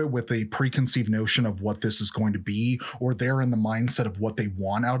into it with a preconceived notion of what this is going to be, or they're in the mindset of what they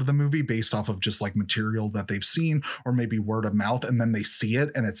want out of the movie based off of just like material that they've seen or maybe word of mouth, and then they see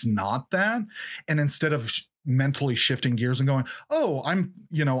it and it's not that. And instead of mentally shifting gears and going, oh,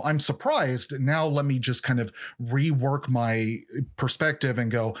 I'm surprised, now let me just kind of rework my perspective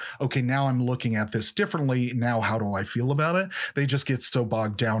and go, okay, now I'm looking at this differently, now how do I feel about it? They just get so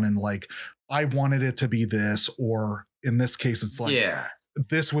bogged down in like, I wanted it to be this, or in this case, it's like,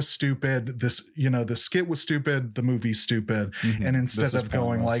 this was stupid. The skit was stupid. The movie's stupid. Mm-hmm. And instead of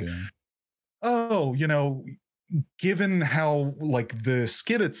going like, oh, given how like the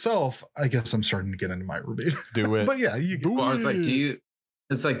skit itself, I guess I'm starting to get into my review. Do it. But yeah, you do it. Do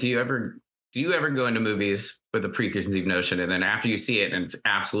you ever go into movies with a preconceived notion, and then after you see it and it's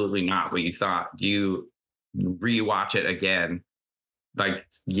absolutely not what you thought, do you rewatch it again? Like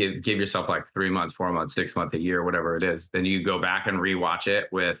you give yourself like 3 months, 4 months, 6 months, a year, whatever it is. Then you go back and rewatch it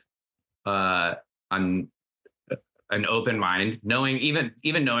with an open mind, knowing even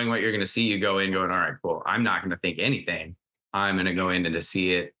knowing what you're going to see. You go in going, all right, cool. I'm not going to think anything. I'm going to go in and to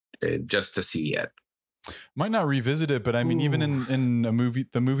see it just to see it. Might not revisit it, but I mean, even in a movie,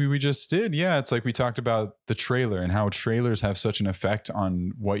 the movie we just did, it's like we talked about the trailer and how trailers have such an effect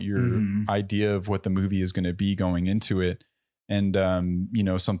on what your idea of what the movie is going to be going into it. And,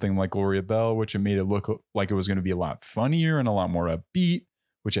 something like Gloria Bell, which it made it look like it was going to be a lot funnier and a lot more upbeat,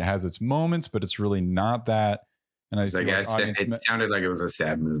 which it has its moments, but it's really not that. And it sounded like it was a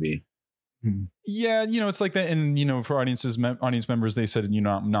sad movie. Yeah, it's like that. And, for audience members, they said,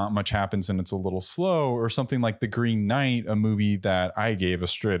 not much happens and it's a little slow, or something like The Green Knight, a movie that I gave a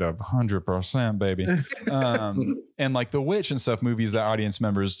straight up 100%, baby. And like The Witch and stuff, movies that audience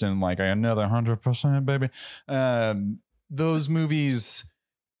members didn't like, another 100%, baby. Those movies,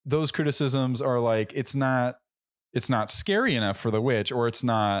 those criticisms are like, it's not scary enough for The Witch, or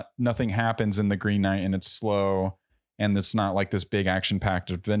nothing happens in The Green Knight and it's slow and it's not like this big action packed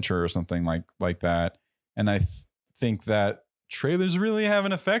adventure or something like that. And I think that trailers really have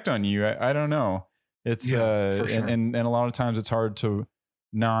an effect on you. I don't know. It's for sure. and a lot of times it's hard to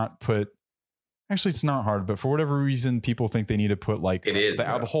not put. Actually, it's not hard, but for whatever reason, people think they need to put like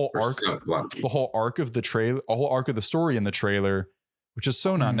the whole arc of the trailer, the whole arc of the story in the trailer, which is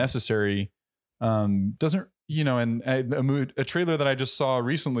so not necessary. Doesn't, and a trailer that I just saw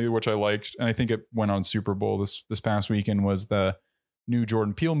recently, which I liked, and I think it went on Super Bowl this past weekend, was the new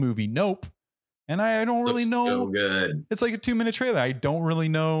Jordan Peele movie, Nope. And I don't really know. So good. It's like a 2-minute trailer. I don't really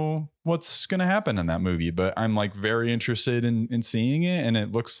know what's going to happen in that movie, but I'm like very interested in seeing it. And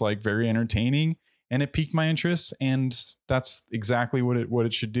it looks like very entertaining, and it piqued my interest. And that's exactly what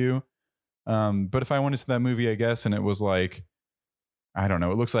it should do. But if I went into that movie, I guess, and it was like, I don't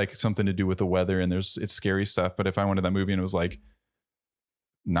know, it looks like something to do with the weather and it's scary stuff. But if I went to that movie and it was like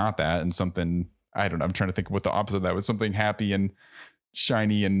not that, and something, I don't know, I'm trying to think of what the opposite of that was, something happy and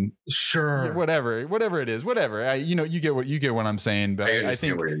shiny and sure, whatever it is, whatever. You get what I'm saying. But I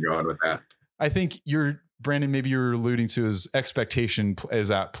think where you're going with that. I think Brandon, maybe you're alluding to is expectation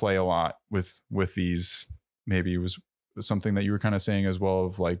is at play a lot with these. Maybe it was something that you were kind of saying as well,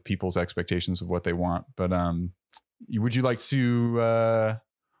 of like people's expectations of what they want. But would you like to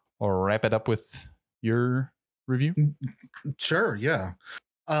wrap it up with your review? Sure, yeah.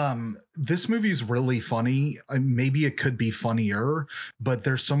 This movie's really funny. Maybe it could be funnier, but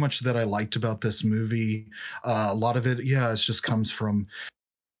there's so much that I liked about this movie. A lot of it, it just comes from,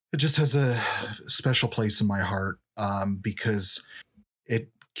 it just has a special place in my heart, because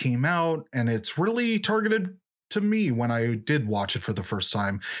it came out and it's really targeted to me when I did watch it for the first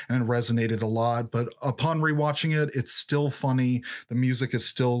time, and it resonated a lot. But upon rewatching it, it's still funny. The music is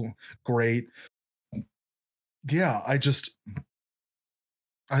still great. Yeah, I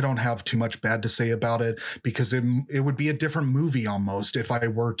don't have too much bad to say about it, because it would be a different movie almost if I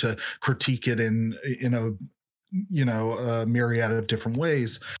were to critique it in a myriad of different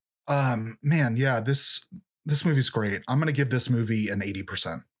ways. Man, yeah, this movie's great. I'm gonna give this movie an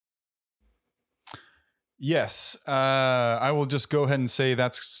 80%. Yes, I will just go ahead and say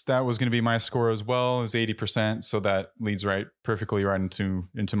that was going to be my score as well, is 80%. So that leads perfectly right into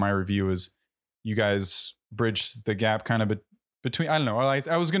my review. Is you guys bridged the gap kind of between, I don't know.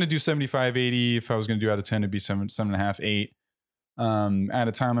 I was going to do 75, 80. If I was going to do out of 10, it'd be 7.5, 8. At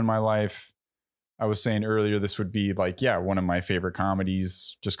a time in my life, I was saying earlier, this would be like, one of my favorite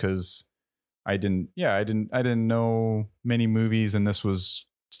comedies, just because I didn't know many movies, and this was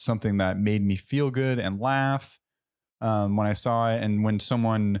something that made me feel good and laugh when I saw it. And when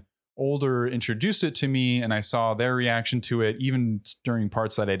someone older introduced it to me and I saw their reaction to it, even during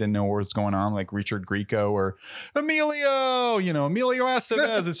parts that I didn't know what was going on, like Richard Grieco or Emilio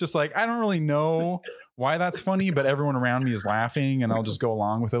Estevez, it's just like, I don't really know why that's funny, but everyone around me is laughing and I'll just go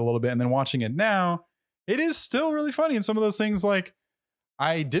along with it a little bit. And then watching it now, it is still really funny. And some of those things like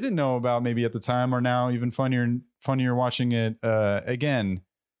I didn't know about maybe at the time are now even funnier watching it again.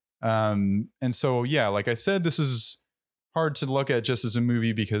 And so, like I said, this is hard to look at just as a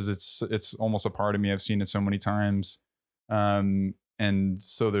movie because it's almost a part of me. I've seen it so many times. And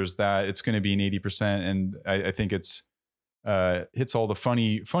so there's that. It's going to be an 80%. And I think it's hits all the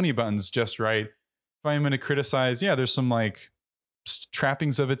funny buttons just right. If I'm going to criticize, there's some like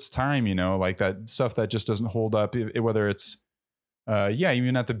trappings of its time, like that stuff that just doesn't hold up, whether it's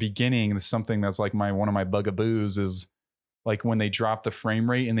even at the beginning, something that's like one of my bugaboos is like when they drop the frame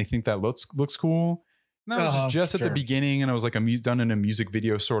rate and they think that looks cool. And that was just at the beginning, and it was like done in a music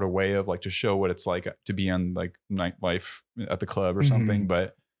video sort of way of like to show what it's like to be on like nightlife at the club or something.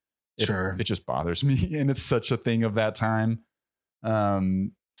 But it just bothers me, and it's such a thing of that time.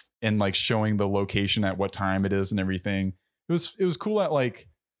 And like showing the location at what time it is and everything. It was cool at like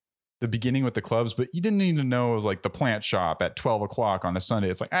the beginning with the clubs, but you didn't need to know it was like the plant shop at 12 o'clock on a Sunday.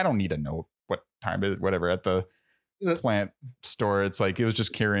 It's like, I don't need to know what time it is, whatever, at the plant store. It's like, it was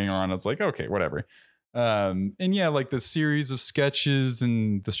just carrying on. It's like, okay, whatever. And like the series of sketches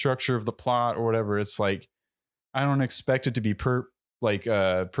and the structure of the plot or whatever, it's like, I don't expect it to be perfectly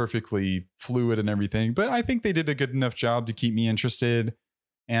fluid and everything, but I think they did a good enough job to keep me interested.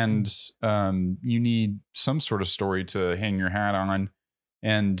 And you need some sort of story to hang your hat on.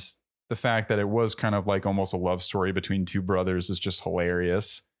 And the fact that it was kind of like almost a love story between two brothers is just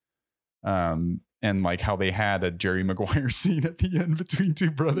hilarious. And like how they had a Jerry Maguire scene at the end between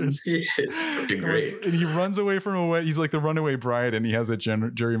two brothers. It's pretty great. And he runs away from a wedding. He's like the runaway bride, and he has a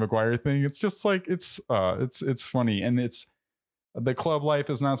Jerry Maguire thing. It's just like it's funny, and it's the club life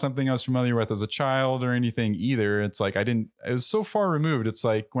is not something I was familiar with as a child or anything either. It's like it was so far removed. It's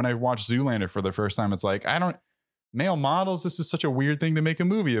like when I watched Zoolander for the first time, it's like male models, this is such a weird thing to make a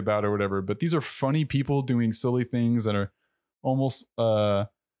movie about or whatever, but these are funny people doing silly things that are almost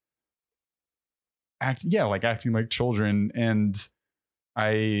acting like children. And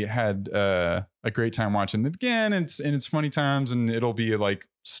I had a great time watching it again. And it's funny times, and it'll be like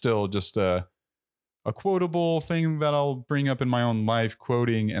still just a quotable thing that I'll bring up in my own life,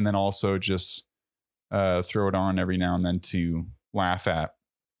 quoting, and then also just throw it on every now and then to laugh at.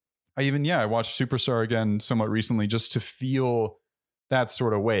 I watched Superstar again somewhat recently just to feel that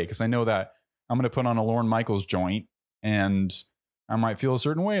sort of way, because I know that I'm going to put on a Lorne Michaels joint and I might feel a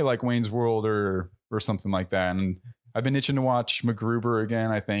certain way like Wayne's World or something like that. And I've been itching to watch MacGruber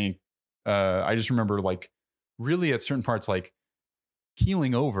again. I think I just remember like really at certain parts, like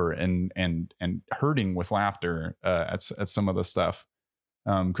keeling over and hurting with laughter at some of the stuff.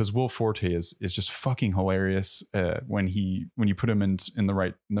 Because Will Forte is just fucking hilarious when you put him in the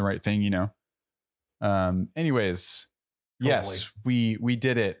right thing, you know. Anyways, totally. Yes, we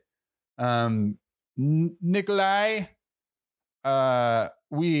did it. Nikolai,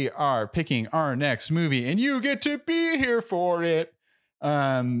 we are picking our next movie, and you get to be here for it.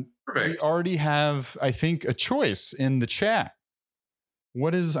 We already have, I think, a choice in the chat.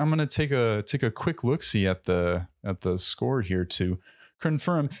 What is? I'm gonna take a quick look-see at the score here to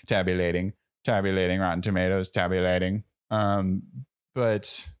confirm. Tabulating Rotten Tomatoes, tabulating.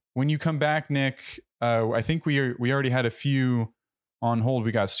 But when you come back, Nick, I think we already had a few on hold.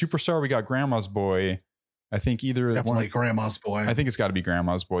 We got Superstar, we got Grandma's Boy. I think either definitely Grandma's Boy. I think it's got to be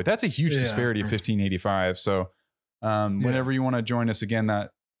Grandma's Boy. That's a huge disparity of 1585. So whenever you want to join us again,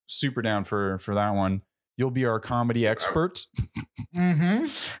 that super down for that one. You'll be our comedy expert.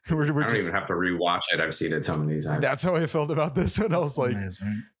 Mm-hmm. I don't even have to rewatch it. I've seen it so many times. That's how I felt about this one. I was like,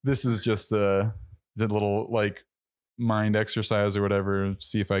 this is just a little like mind exercise or whatever.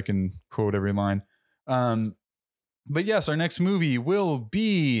 See if I can quote every line. But yes, our next movie will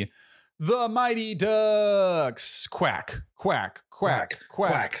be The Mighty Ducks. Quack, quack, quack,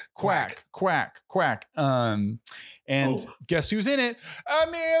 quack, quack, quack, quack. And guess who's in it?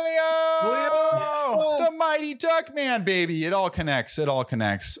 Emilio! The Mighty Duck Man, baby. It all connects. We're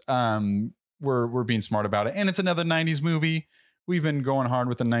being smart about it. And it's another 90s movie. We've been going hard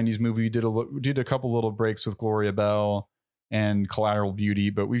with the 90s movie. We did a couple little breaks with Gloria Bell and Collateral Beauty,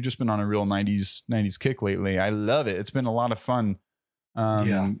 but we've just been on a real 90s kick lately. I love it. It's been a lot of fun.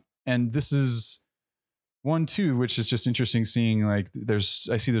 And this is one too, which is just interesting seeing like there's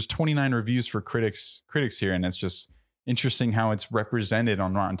 29 reviews for critics here, and it's just interesting how it's represented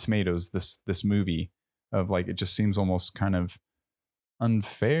on Rotten Tomatoes, this movie, of like it just seems almost kind of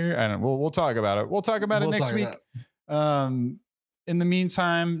unfair. I don't know. We'll talk about it. We'll talk about it next week. In the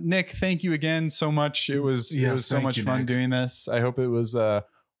meantime, Nick, thank you again so much. It was so much fun doing this. I hope it was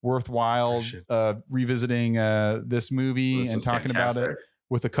worthwhile revisiting this movie and talking about it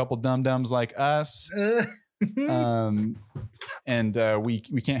with a couple dum-dums like us. And we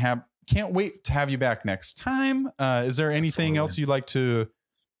can't wait to have you back next time. Is there anything else you'd like to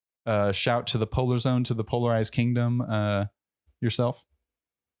shout to the Polar Zone, to the Polarized Kingdom yourself?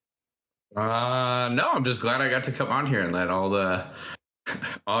 No, I'm just glad I got to come on here and let all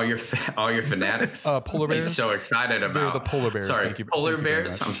your fanatics. Polar bears. So excited about. They're the polar bears. Sorry, thank you, polar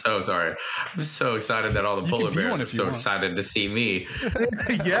bears. I'm so sorry. I'm so excited that all the polar bears are so excited to see me.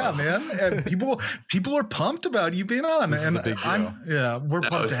 Yeah, man. And people are pumped about you being on. This is a big deal. We're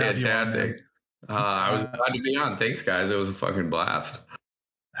pumped to have fantastic. You on. I was glad to be on. Thanks, guys. It was a fucking blast.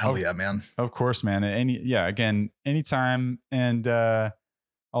 Hell yeah, man. Of course, man. Again, anytime. And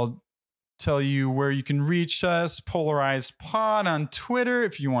I'll tell you where you can reach us. Polarized Pod on Twitter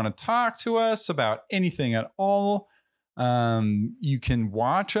if you want to talk to us about anything at all. You can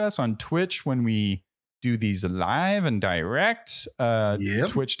watch us on Twitch when we do these live and direct.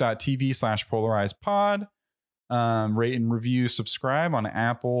 Twitch.tv/polarizedpod. Rate and review, subscribe on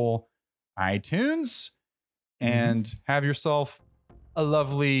Apple iTunes, and have yourself a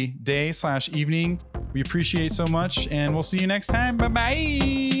lovely day/evening. We appreciate so much, and we'll see you next time.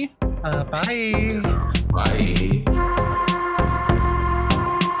 Bye-bye. Bye. Bye.